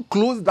haven't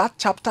closed that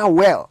chapter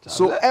well.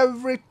 So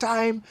every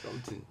time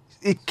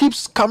it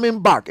keeps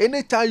coming back.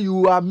 Anytime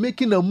you are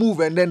making a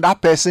move and then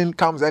that person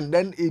comes and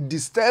then it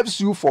disturbs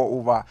you for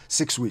over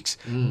 6 weeks.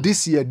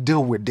 This year,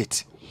 deal with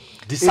it.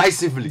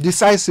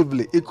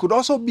 Decisively. It could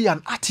also be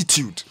an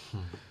attitude.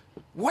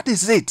 What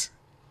is it?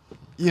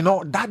 You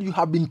know, that you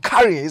have been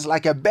carrying is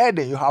like a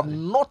burden. You have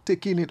not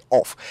taken it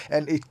off.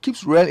 And it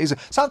keeps running.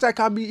 Sometimes it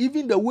can be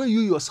even the way you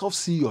yourself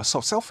see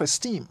yourself,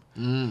 self-esteem.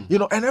 You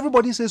know, and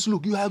everybody says,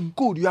 look, you are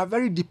good. You are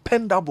very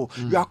dependable.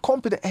 You are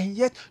competent. And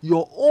yet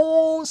your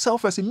own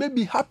self-esteem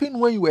maybe happened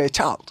when you were a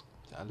child.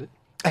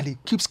 And it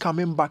keeps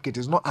coming back. It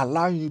is not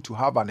allowing you to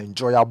have an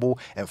enjoyable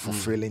and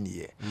fulfilling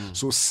year.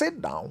 So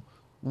sit down,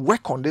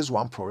 work on this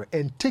one problem,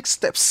 and take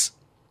steps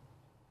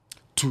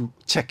to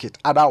check it.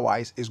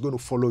 Otherwise, it's going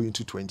to follow you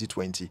into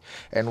 2020.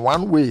 And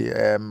one way,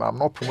 I'm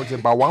not promoting,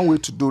 but one way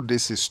to do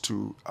this is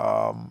to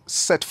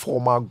set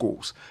formal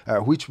goals,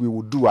 which we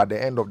will do at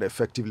the end of the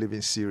Effective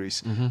Living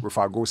series with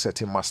our goal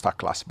setting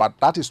masterclass. But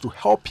that is to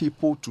help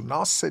people to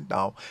now sit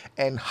down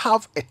and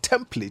have a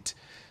template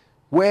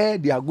where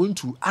they are going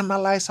to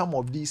analyze some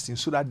of these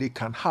things so that they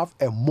can have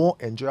a more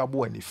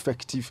enjoyable and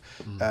effective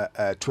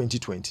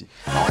 2020.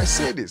 Now, I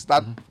say this,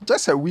 that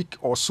just a week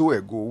or so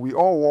ago, we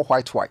all wore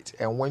white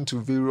and went to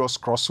various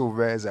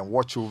crossovers and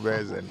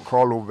watchovers and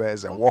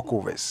crawlovers and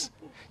walkovers.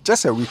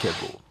 Just a week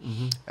ago.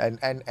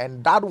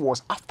 And that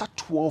was after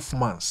 12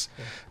 months.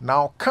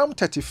 Now, come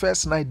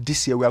 31st night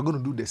this year, we are going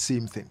to do the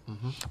same thing.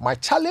 My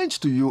challenge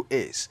to you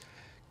is,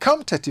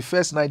 come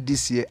 31st night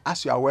this year,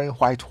 as you are wearing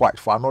white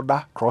for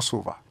another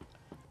crossover,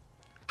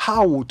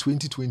 how will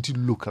 2020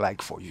 look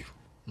like for you?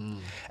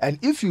 And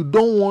if you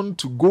don't want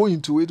to go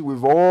into it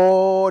with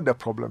all the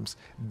problems,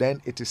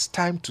 then it is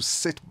time to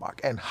sit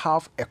back and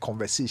have a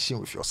conversation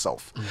with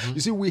yourself.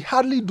 You see, we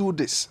hardly do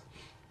this.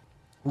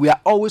 we are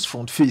always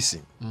front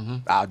facing.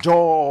 Our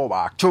job,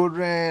 our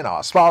children,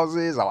 our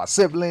spouses, our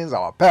siblings,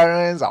 our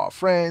parents, our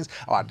friends,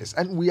 our this,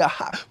 and we are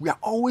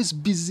always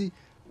busy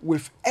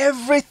with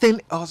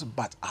everything else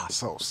but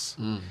ourselves.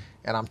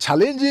 And I'm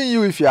challenging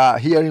you, if you are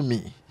hearing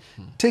me,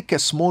 take a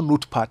small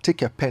notepad,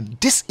 take a pen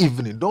this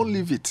evening, don't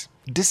leave it.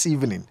 This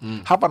evening,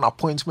 have an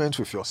appointment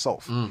with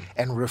yourself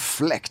and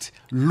reflect,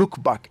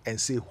 look back and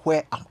say,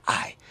 where am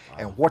I?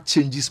 And what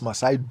changes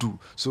must I do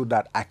so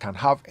that I can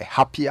have a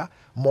happier,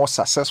 more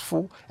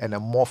successful, and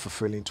a more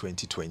fulfilling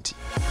 2020.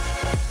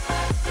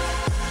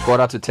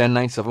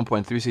 9:45,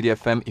 97.3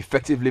 CDFM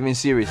Effective Living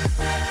Series.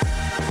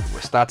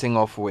 We're starting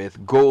off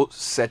with goal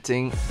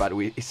setting, but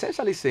we're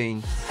essentially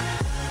saying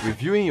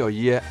reviewing your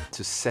year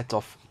to set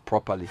off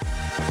properly.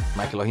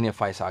 Michael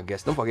Ohinefa is our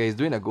guest. Don't forget, he's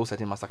doing a goal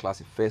setting masterclass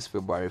in 1st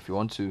February. If you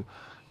want to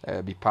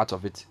be part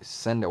of it,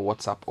 send a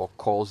WhatsApp or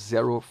call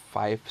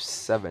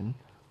 057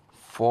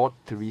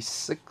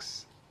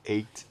 436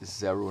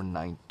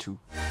 8092.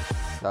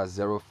 That's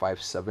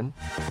 057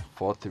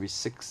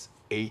 436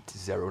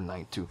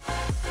 8092.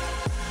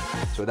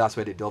 So that's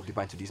where they delve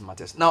deeper into these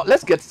matters. Now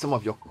let's get some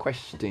of your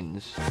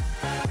questions.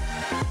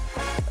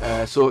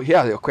 So here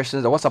are your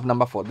questions. The WhatsApp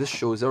number for this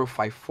show is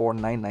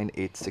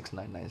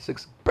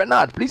 054-998-6996.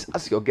 Bernard, please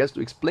ask your guest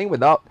to explain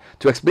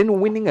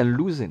winning and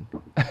losing.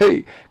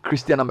 Hey,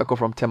 Christiana Meko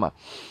from Tema.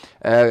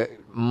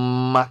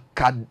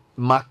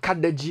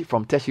 Makadeji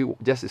from Teshi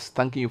just is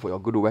thanking you for your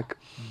good work.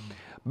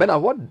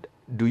 Bernard, what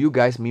do you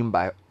guys mean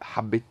by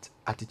habit,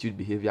 attitude,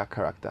 behavior,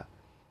 character?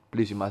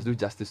 Please, you must do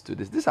justice to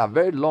this. These are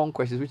very long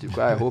questions which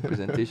require a whole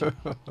presentation.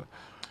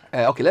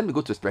 Okay, let me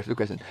go to a specific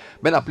question.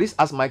 Bernard, please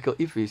ask Michael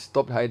if he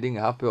stopped hiding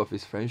a half pair of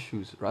his friend's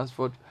shoes.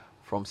 Ransford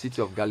from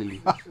City of Galilee.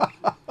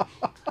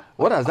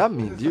 What does that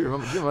mean? Do you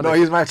remember? No,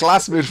 he's my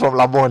classmate from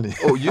Laboni.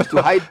 Oh, you used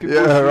to hide people?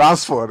 Yeah,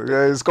 Ransford.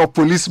 It's called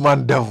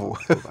Policeman Devil.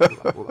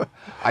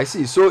 I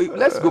see. So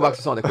let's go back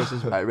to some of the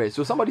questions I read.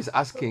 So somebody's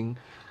asking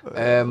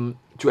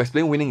to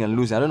explain winning and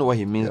losing. I don't know what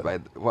he means by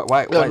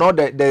why. No, not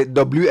the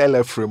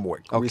WLF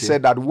framework. Okay. We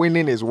said that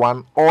winning is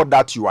all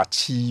that you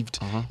achieved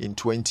in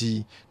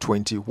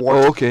 2020.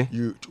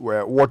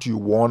 What you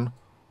won,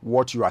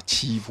 what you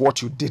achieved,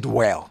 what you did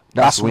well.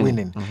 That's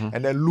winning.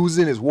 And then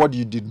losing is what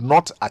you did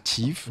not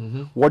achieve,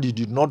 what you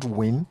did not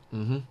win,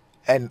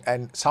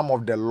 and some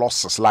of the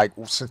losses, like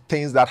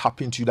things that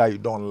happen to you that you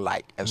don't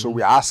like. And so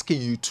we're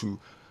asking you to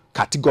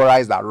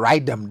categorize that,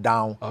 write them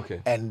down,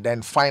 and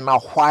then find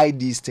out why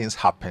these things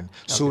happen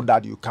so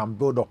that you can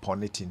build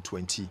upon it in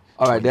 2020.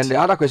 All right, then the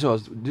other question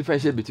was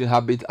differentiate between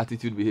habit,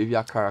 attitude,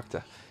 behavior,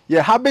 character.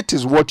 Yeah, habit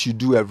is what you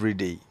do every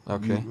day.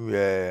 Okay.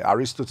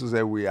 Aristotle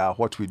said we are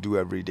what we do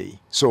every day.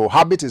 So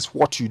habit is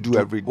what you do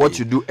every day. What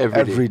you do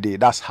every day.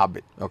 That's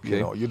habit.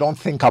 Okay. You don't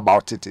think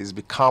about it. It's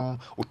become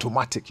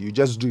automatic. You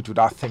just do it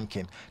without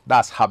thinking.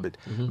 That's habit.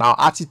 Now,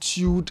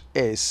 attitude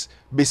is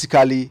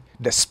basically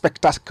the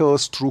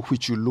spectacles through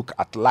which you look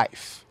at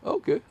life.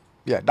 Okay.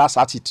 Yeah, that's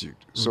attitude.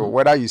 So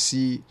whether you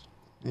see,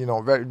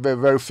 very, very,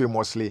 very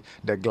famously,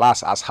 the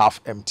glass as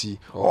half empty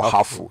or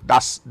half full.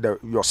 That's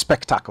your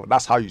spectacle.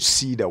 That's how you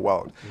see the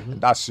world. And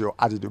that's your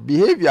attitude.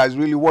 Behavior is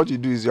really what you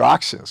do, is your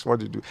actions,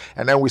 what you do.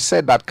 And then we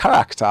said that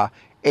character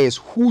is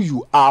who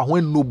you are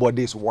when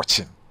nobody is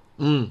watching.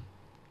 In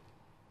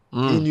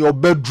your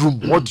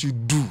bedroom, what you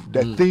do,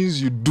 the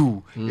things you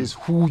do is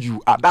who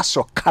you are. That's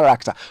your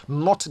character,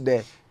 not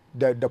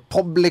the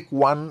public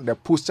one, the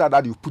poster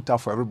that you put out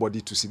for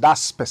everybody to see.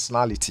 That's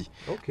personality.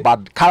 Okay.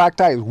 But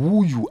character is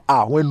who you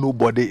are when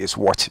nobody is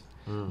watching.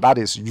 That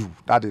is you.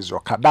 That is your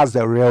character. That's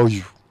the real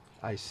you.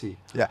 I see.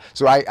 Yeah.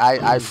 So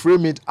I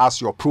frame it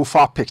as your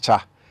profile picture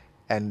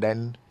and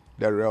then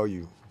the real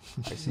you.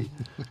 I see.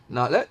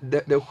 Now,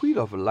 the wheel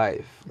of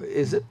life,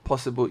 is it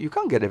possible? You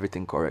can't get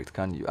everything correct,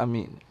 can you? I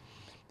mean,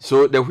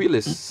 so the wheel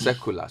is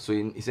circular. So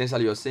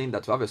essentially you're saying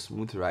that to have a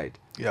smooth ride,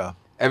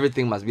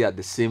 everything must be at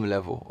the same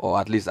level, or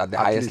at least at the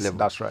highest level.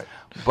 That's right.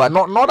 But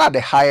not at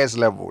the highest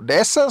level. The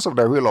essence of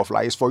the wheel of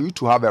life is for you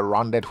to have a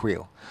rounded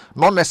wheel,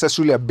 not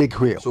necessarily a big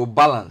wheel. So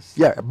balance.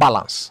 Yeah,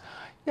 balance.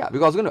 Yeah,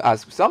 because I was going to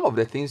ask, some of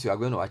the things you are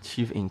going to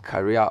achieve in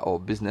career or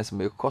business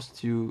may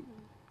cost you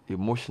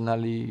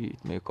emotionally,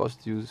 it may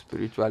cost you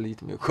spiritually,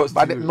 it may cost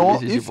you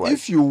relationship-wise.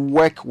 If you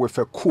work with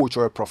a coach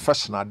or a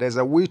professional, there's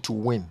a way to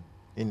win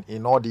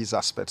in all these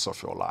aspects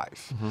of your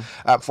life.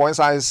 For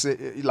instance,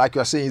 like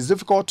you're saying, it's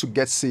difficult to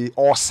get, say,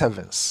 all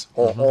sevens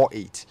or all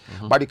eight,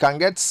 but you can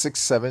get 6,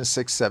 7,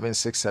 6, 7,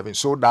 6, 7,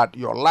 so that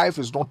your life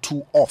is not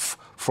too off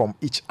from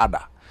each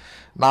other.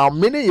 Now,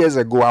 many years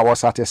ago, I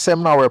was at a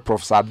seminar where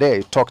Professor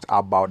Day talked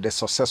about the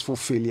successful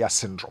failure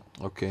syndrome.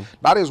 Okay.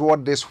 That is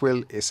what this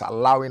wheel is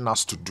allowing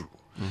us to do.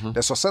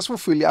 The successful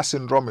failure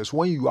syndrome is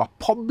when you are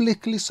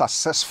publicly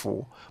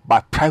successful,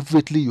 but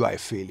privately you are a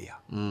failure.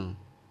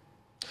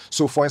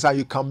 So, for instance,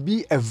 you can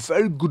be a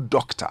very good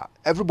doctor.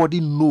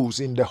 Everybody knows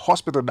in the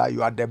hospital that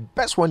you are the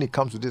best when it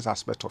comes to this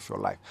aspect of your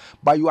life.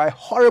 But you are a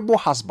horrible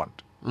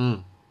husband.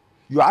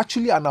 You are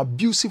actually an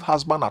abusive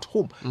husband at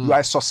home. You are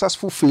a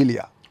successful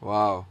failure.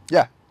 Wow.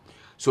 Yeah.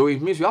 So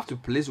it means you have to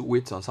place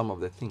weight on some of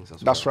the things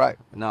as That's well. right.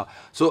 Now,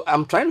 so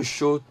I'm trying to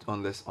show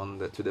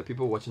to the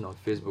people watching on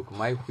Facebook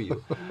my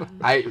wheel.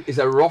 It's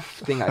a rough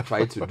thing I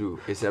try to do.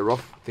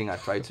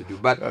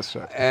 But That's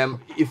right.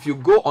 if you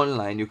go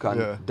online, you can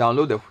Yeah.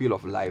 download the Wheel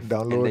of Life,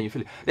 and then you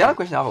feel it. The other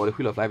question I have about the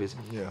Wheel of Life is,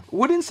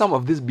 wouldn't some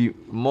of this be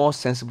more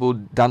sensible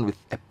done with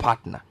a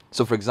partner?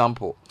 So, for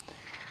example,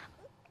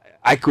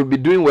 I could be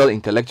doing well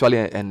intellectually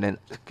and then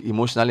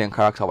emotionally and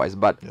character-wise,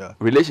 but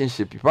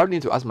relationship, you probably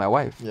need to ask my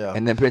wife,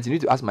 and then parents, you need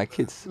to ask my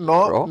kids.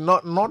 No,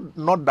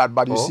 not that.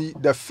 But you see,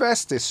 the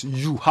first is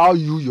how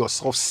you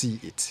yourself see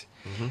it,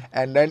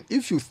 and then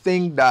if you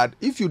think that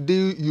if you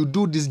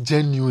do this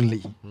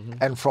genuinely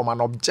and from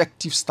an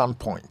objective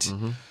standpoint,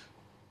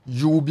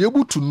 you will be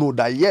able to know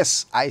that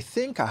yes, I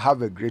think I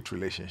have a great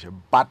relationship,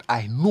 but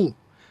I know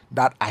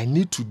that I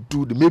need to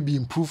maybe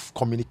improve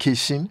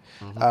communication.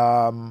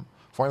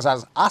 For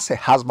instance, as a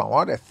husband,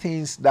 one of the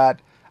things that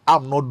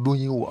I'm not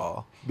doing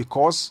well,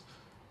 because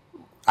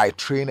I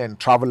train and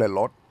travel a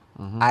lot,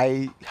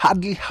 I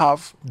hardly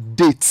have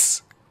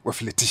dates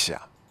with Letitia.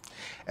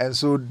 And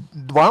so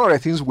one of the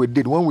things we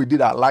did when we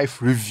did our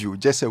life review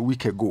just a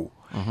week ago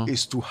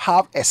is to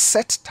have a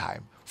set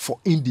time for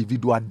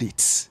individual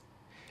dates.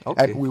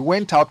 Okay. And we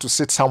went out to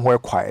sit somewhere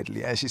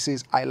quietly, and she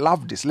says, I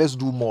love this. Let's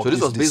do more. So this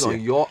was based year.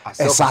 on your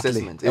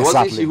self-assessment. It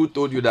wasn't she who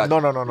told you that no,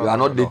 you are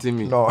not dating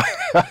me. No.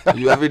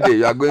 You every day,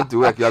 you are going to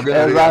work, you are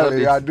going to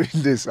you are doing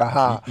this.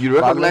 You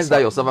recognize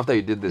that yourself after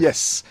you did this?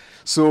 Yes.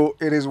 So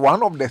it is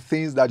one of the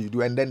things that you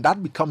do, and then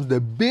that becomes the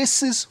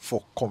basis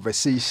for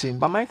conversation.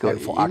 But Michael, and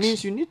for it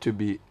means you need to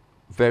be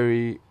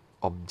very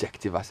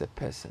objective as a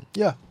person.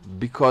 Yeah.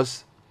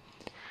 Because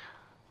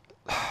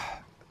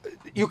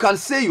you can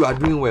say you are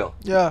doing well.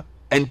 Yeah.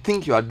 And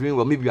think you are doing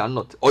well, maybe you are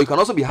not. Or you can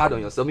also be hard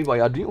on yourself, maybe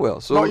you are doing well.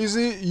 So no, you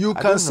see, you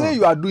can say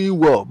you are doing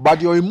well,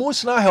 but your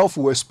emotional health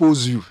will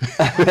expose you.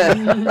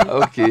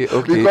 Okay.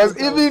 Because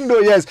even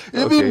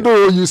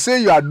though you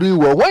say you are doing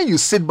well, when you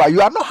sit by,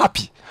 you are not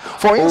happy.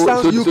 For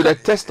instance, so the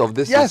test of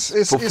this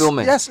is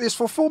fulfillment. It's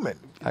fulfillment.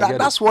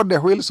 That's what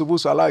the wheel is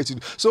supposed to allow you to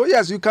do. So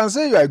yes, you can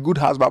say you are a good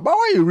husband, but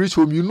when you reach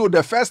home, you know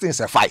the first thing is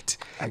a fight.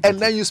 And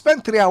then you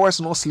spend 3 hours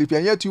not sleeping,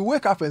 and yet you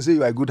wake up and say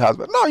you are a good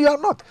husband. No, you are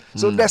not.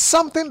 So there's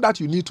something that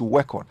you need to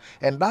work on.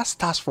 And that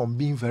starts from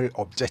being very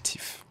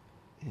objective.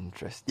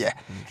 Interesting. Yeah.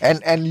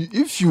 And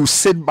if you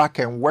sit back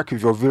and work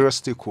with your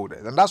various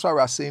stakeholders, and that's why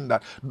we are saying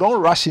that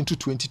don't rush into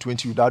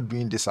 2020 without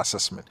doing this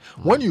assessment.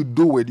 When you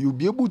do it, you'll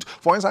be able to,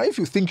 for instance, if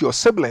you think your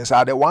siblings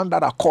are the one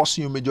that are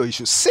causing you major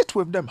issues, sit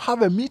with them,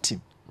 have a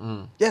meeting.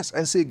 Yes,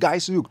 and say,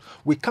 guys, look,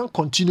 we can't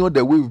continue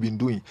the way we've been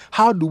doing.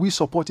 How do we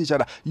support each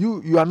other?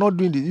 You are not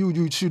doing this.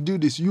 You should do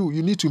this. You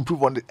need to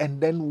improve on it, and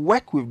then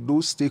work with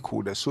those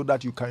stakeholders so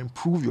that you can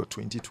improve your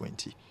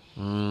 2020.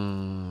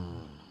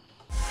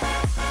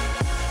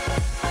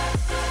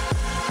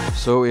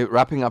 So we're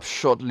wrapping up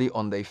shortly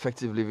on the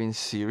Effective Living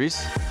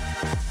series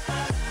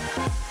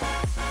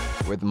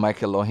with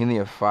Michael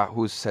Ohene-Efa,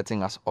 who's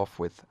setting us off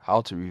with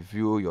how to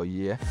review your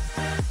year.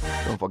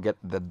 Don't forget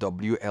the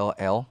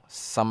WLL.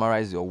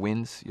 Summarize your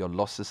wins, your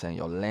losses, and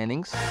your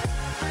learnings.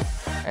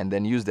 And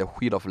then use the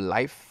Wheel of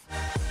Life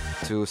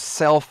to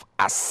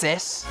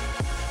self-assess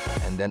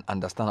and then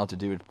understand how to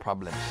deal with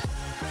problems.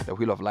 The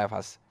Wheel of Life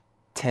has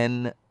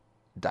 10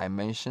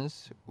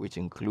 dimensions, which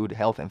include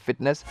health and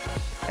fitness.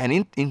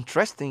 And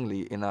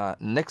interestingly, in our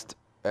next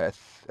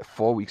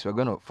 4 weeks, we're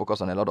going to focus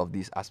on a lot of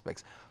these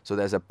aspects. So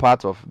there's a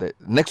part of the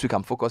next week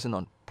I'm focusing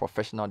on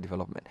professional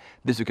development.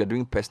 This week we're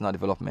doing personal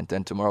development,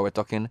 and tomorrow we're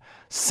talking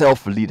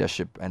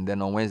self-leadership, and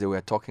then on Wednesday we're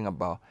talking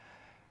about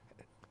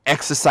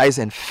exercise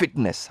and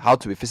fitness, how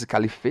to be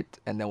physically fit,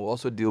 and then we'll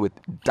also deal with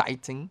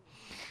dieting,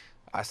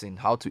 as in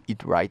how to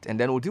eat right, and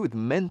then we'll deal with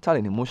mental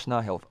and emotional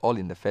health, all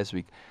in the first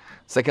week.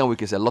 Second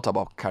week is a lot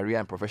about career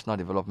and professional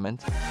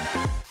development.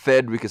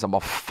 Third week is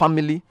about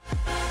family.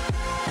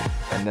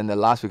 And then the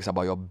last week is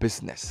about your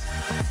business.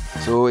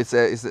 So it's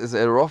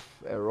a rough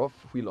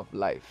wheel of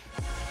life.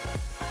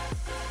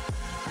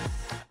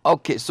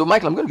 Okay, so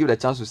Michael, I'm going to give you a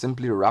chance to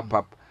simply wrap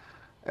up.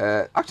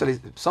 Actually,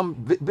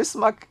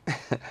 Bismarck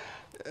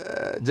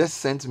just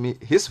sent me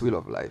his wheel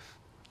of life.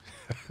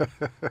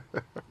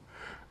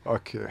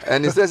 Okay.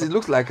 And it says it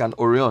looks like an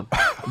Orion.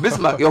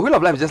 Bismarck, your wheel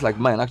of life is just like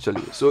mine,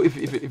 actually. So if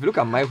you look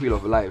at my wheel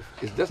of life,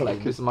 it's just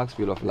like Bismarck's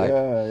wheel of life.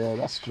 Yeah,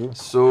 that's true.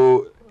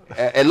 So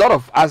a lot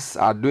of us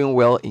are doing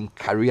well in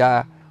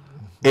career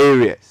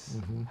areas.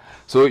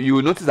 So you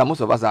will notice that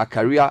most of us, our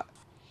career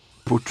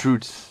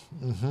protrudes.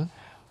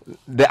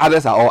 The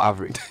others are all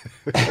average.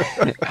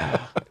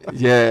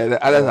 Yeah, the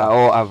others are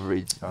all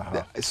average.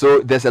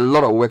 So there's a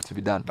lot of work to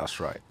be done. That's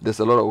right. There's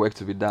a lot of work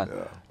to be done.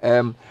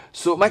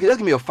 So Michael, just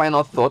give me your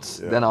final thoughts,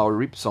 then I'll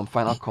read some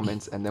final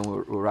comments, and then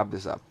we'll wrap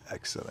this up.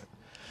 Excellent.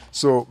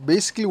 So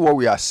basically what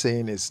we are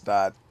saying is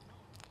that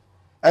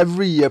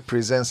every year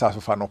presents us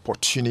with an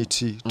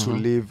opportunity to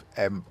live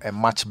a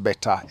much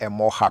better, a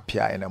more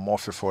happier, and a more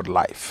fulfilled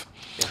life.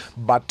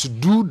 But to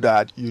do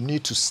that, you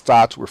need to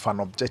start with an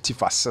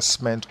objective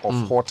assessment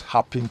of what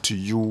happened to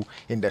you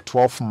in the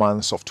 12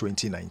 months of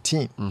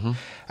 2019.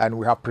 And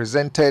we have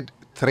presented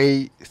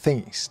 3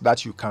 things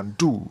that you can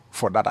do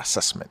for that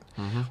assessment.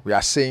 We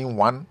are saying,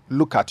 1,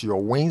 look at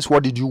your wins.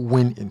 What did you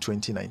win in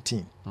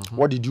 2019?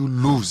 What did you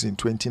lose in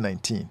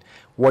 2019?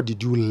 What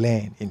did you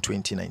learn in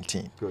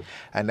 2019? Good.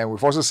 And then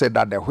we've also said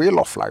that the wheel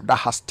of life that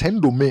has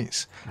 10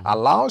 domains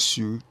allows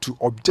you to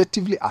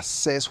objectively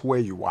assess where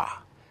you are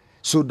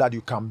so that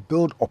you can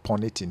build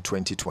upon it in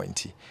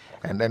 2020.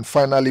 And then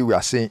finally, we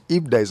are saying,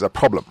 if there is a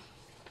problem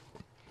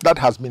that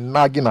has been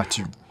nagging at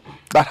you,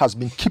 that has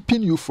been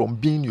keeping you from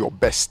being your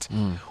best,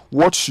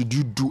 what should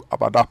you do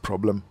about that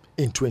problem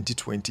in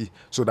 2020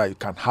 so that you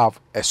can have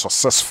a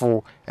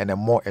successful and a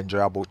more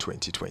enjoyable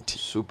 2020?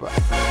 Super.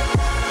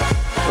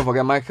 Don't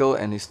forget, Michael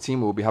and his team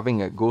will be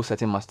having a goal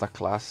setting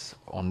masterclass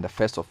on the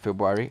 1st of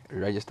February.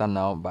 Register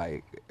now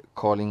by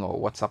calling or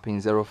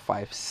WhatsApping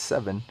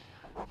 057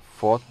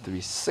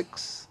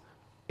 436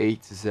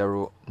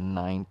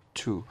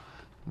 8092.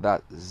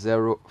 That's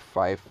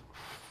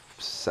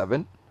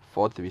 057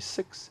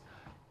 436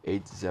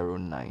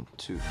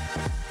 8092.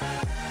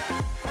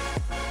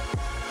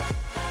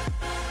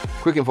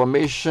 Quick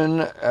information,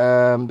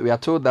 we are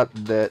told that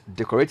the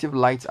decorative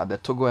lights at the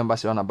Togo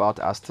Embassy roundabout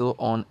are still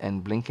on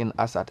and blinking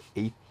as at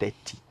 8:30.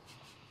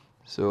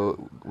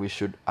 So we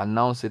should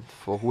announce it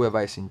for whoever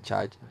is in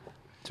charge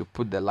to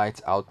put the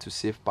lights out to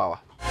save power.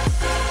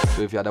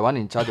 So if you are the one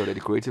in charge of the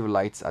decorative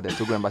lights at the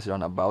Togo Embassy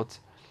roundabout,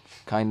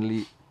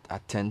 kindly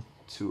attend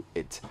to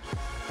it.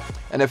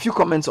 And a few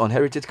comments on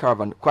Heritage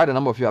Caravan. Quite a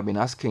number of you have been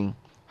asking,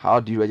 how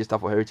do you register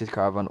for Heritage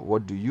Caravan?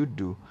 What do you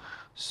do?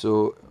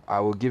 So I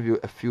will give you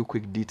a few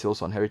quick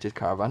details on Heritage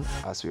Caravan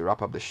as we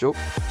wrap up the show.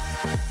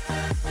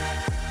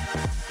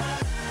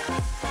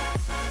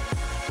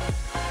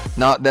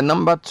 Now, the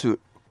number to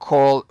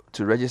call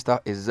to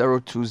register is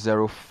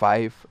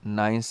 0205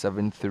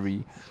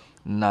 973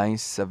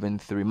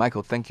 973.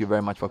 Michael, thank you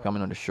very much for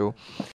coming on the show.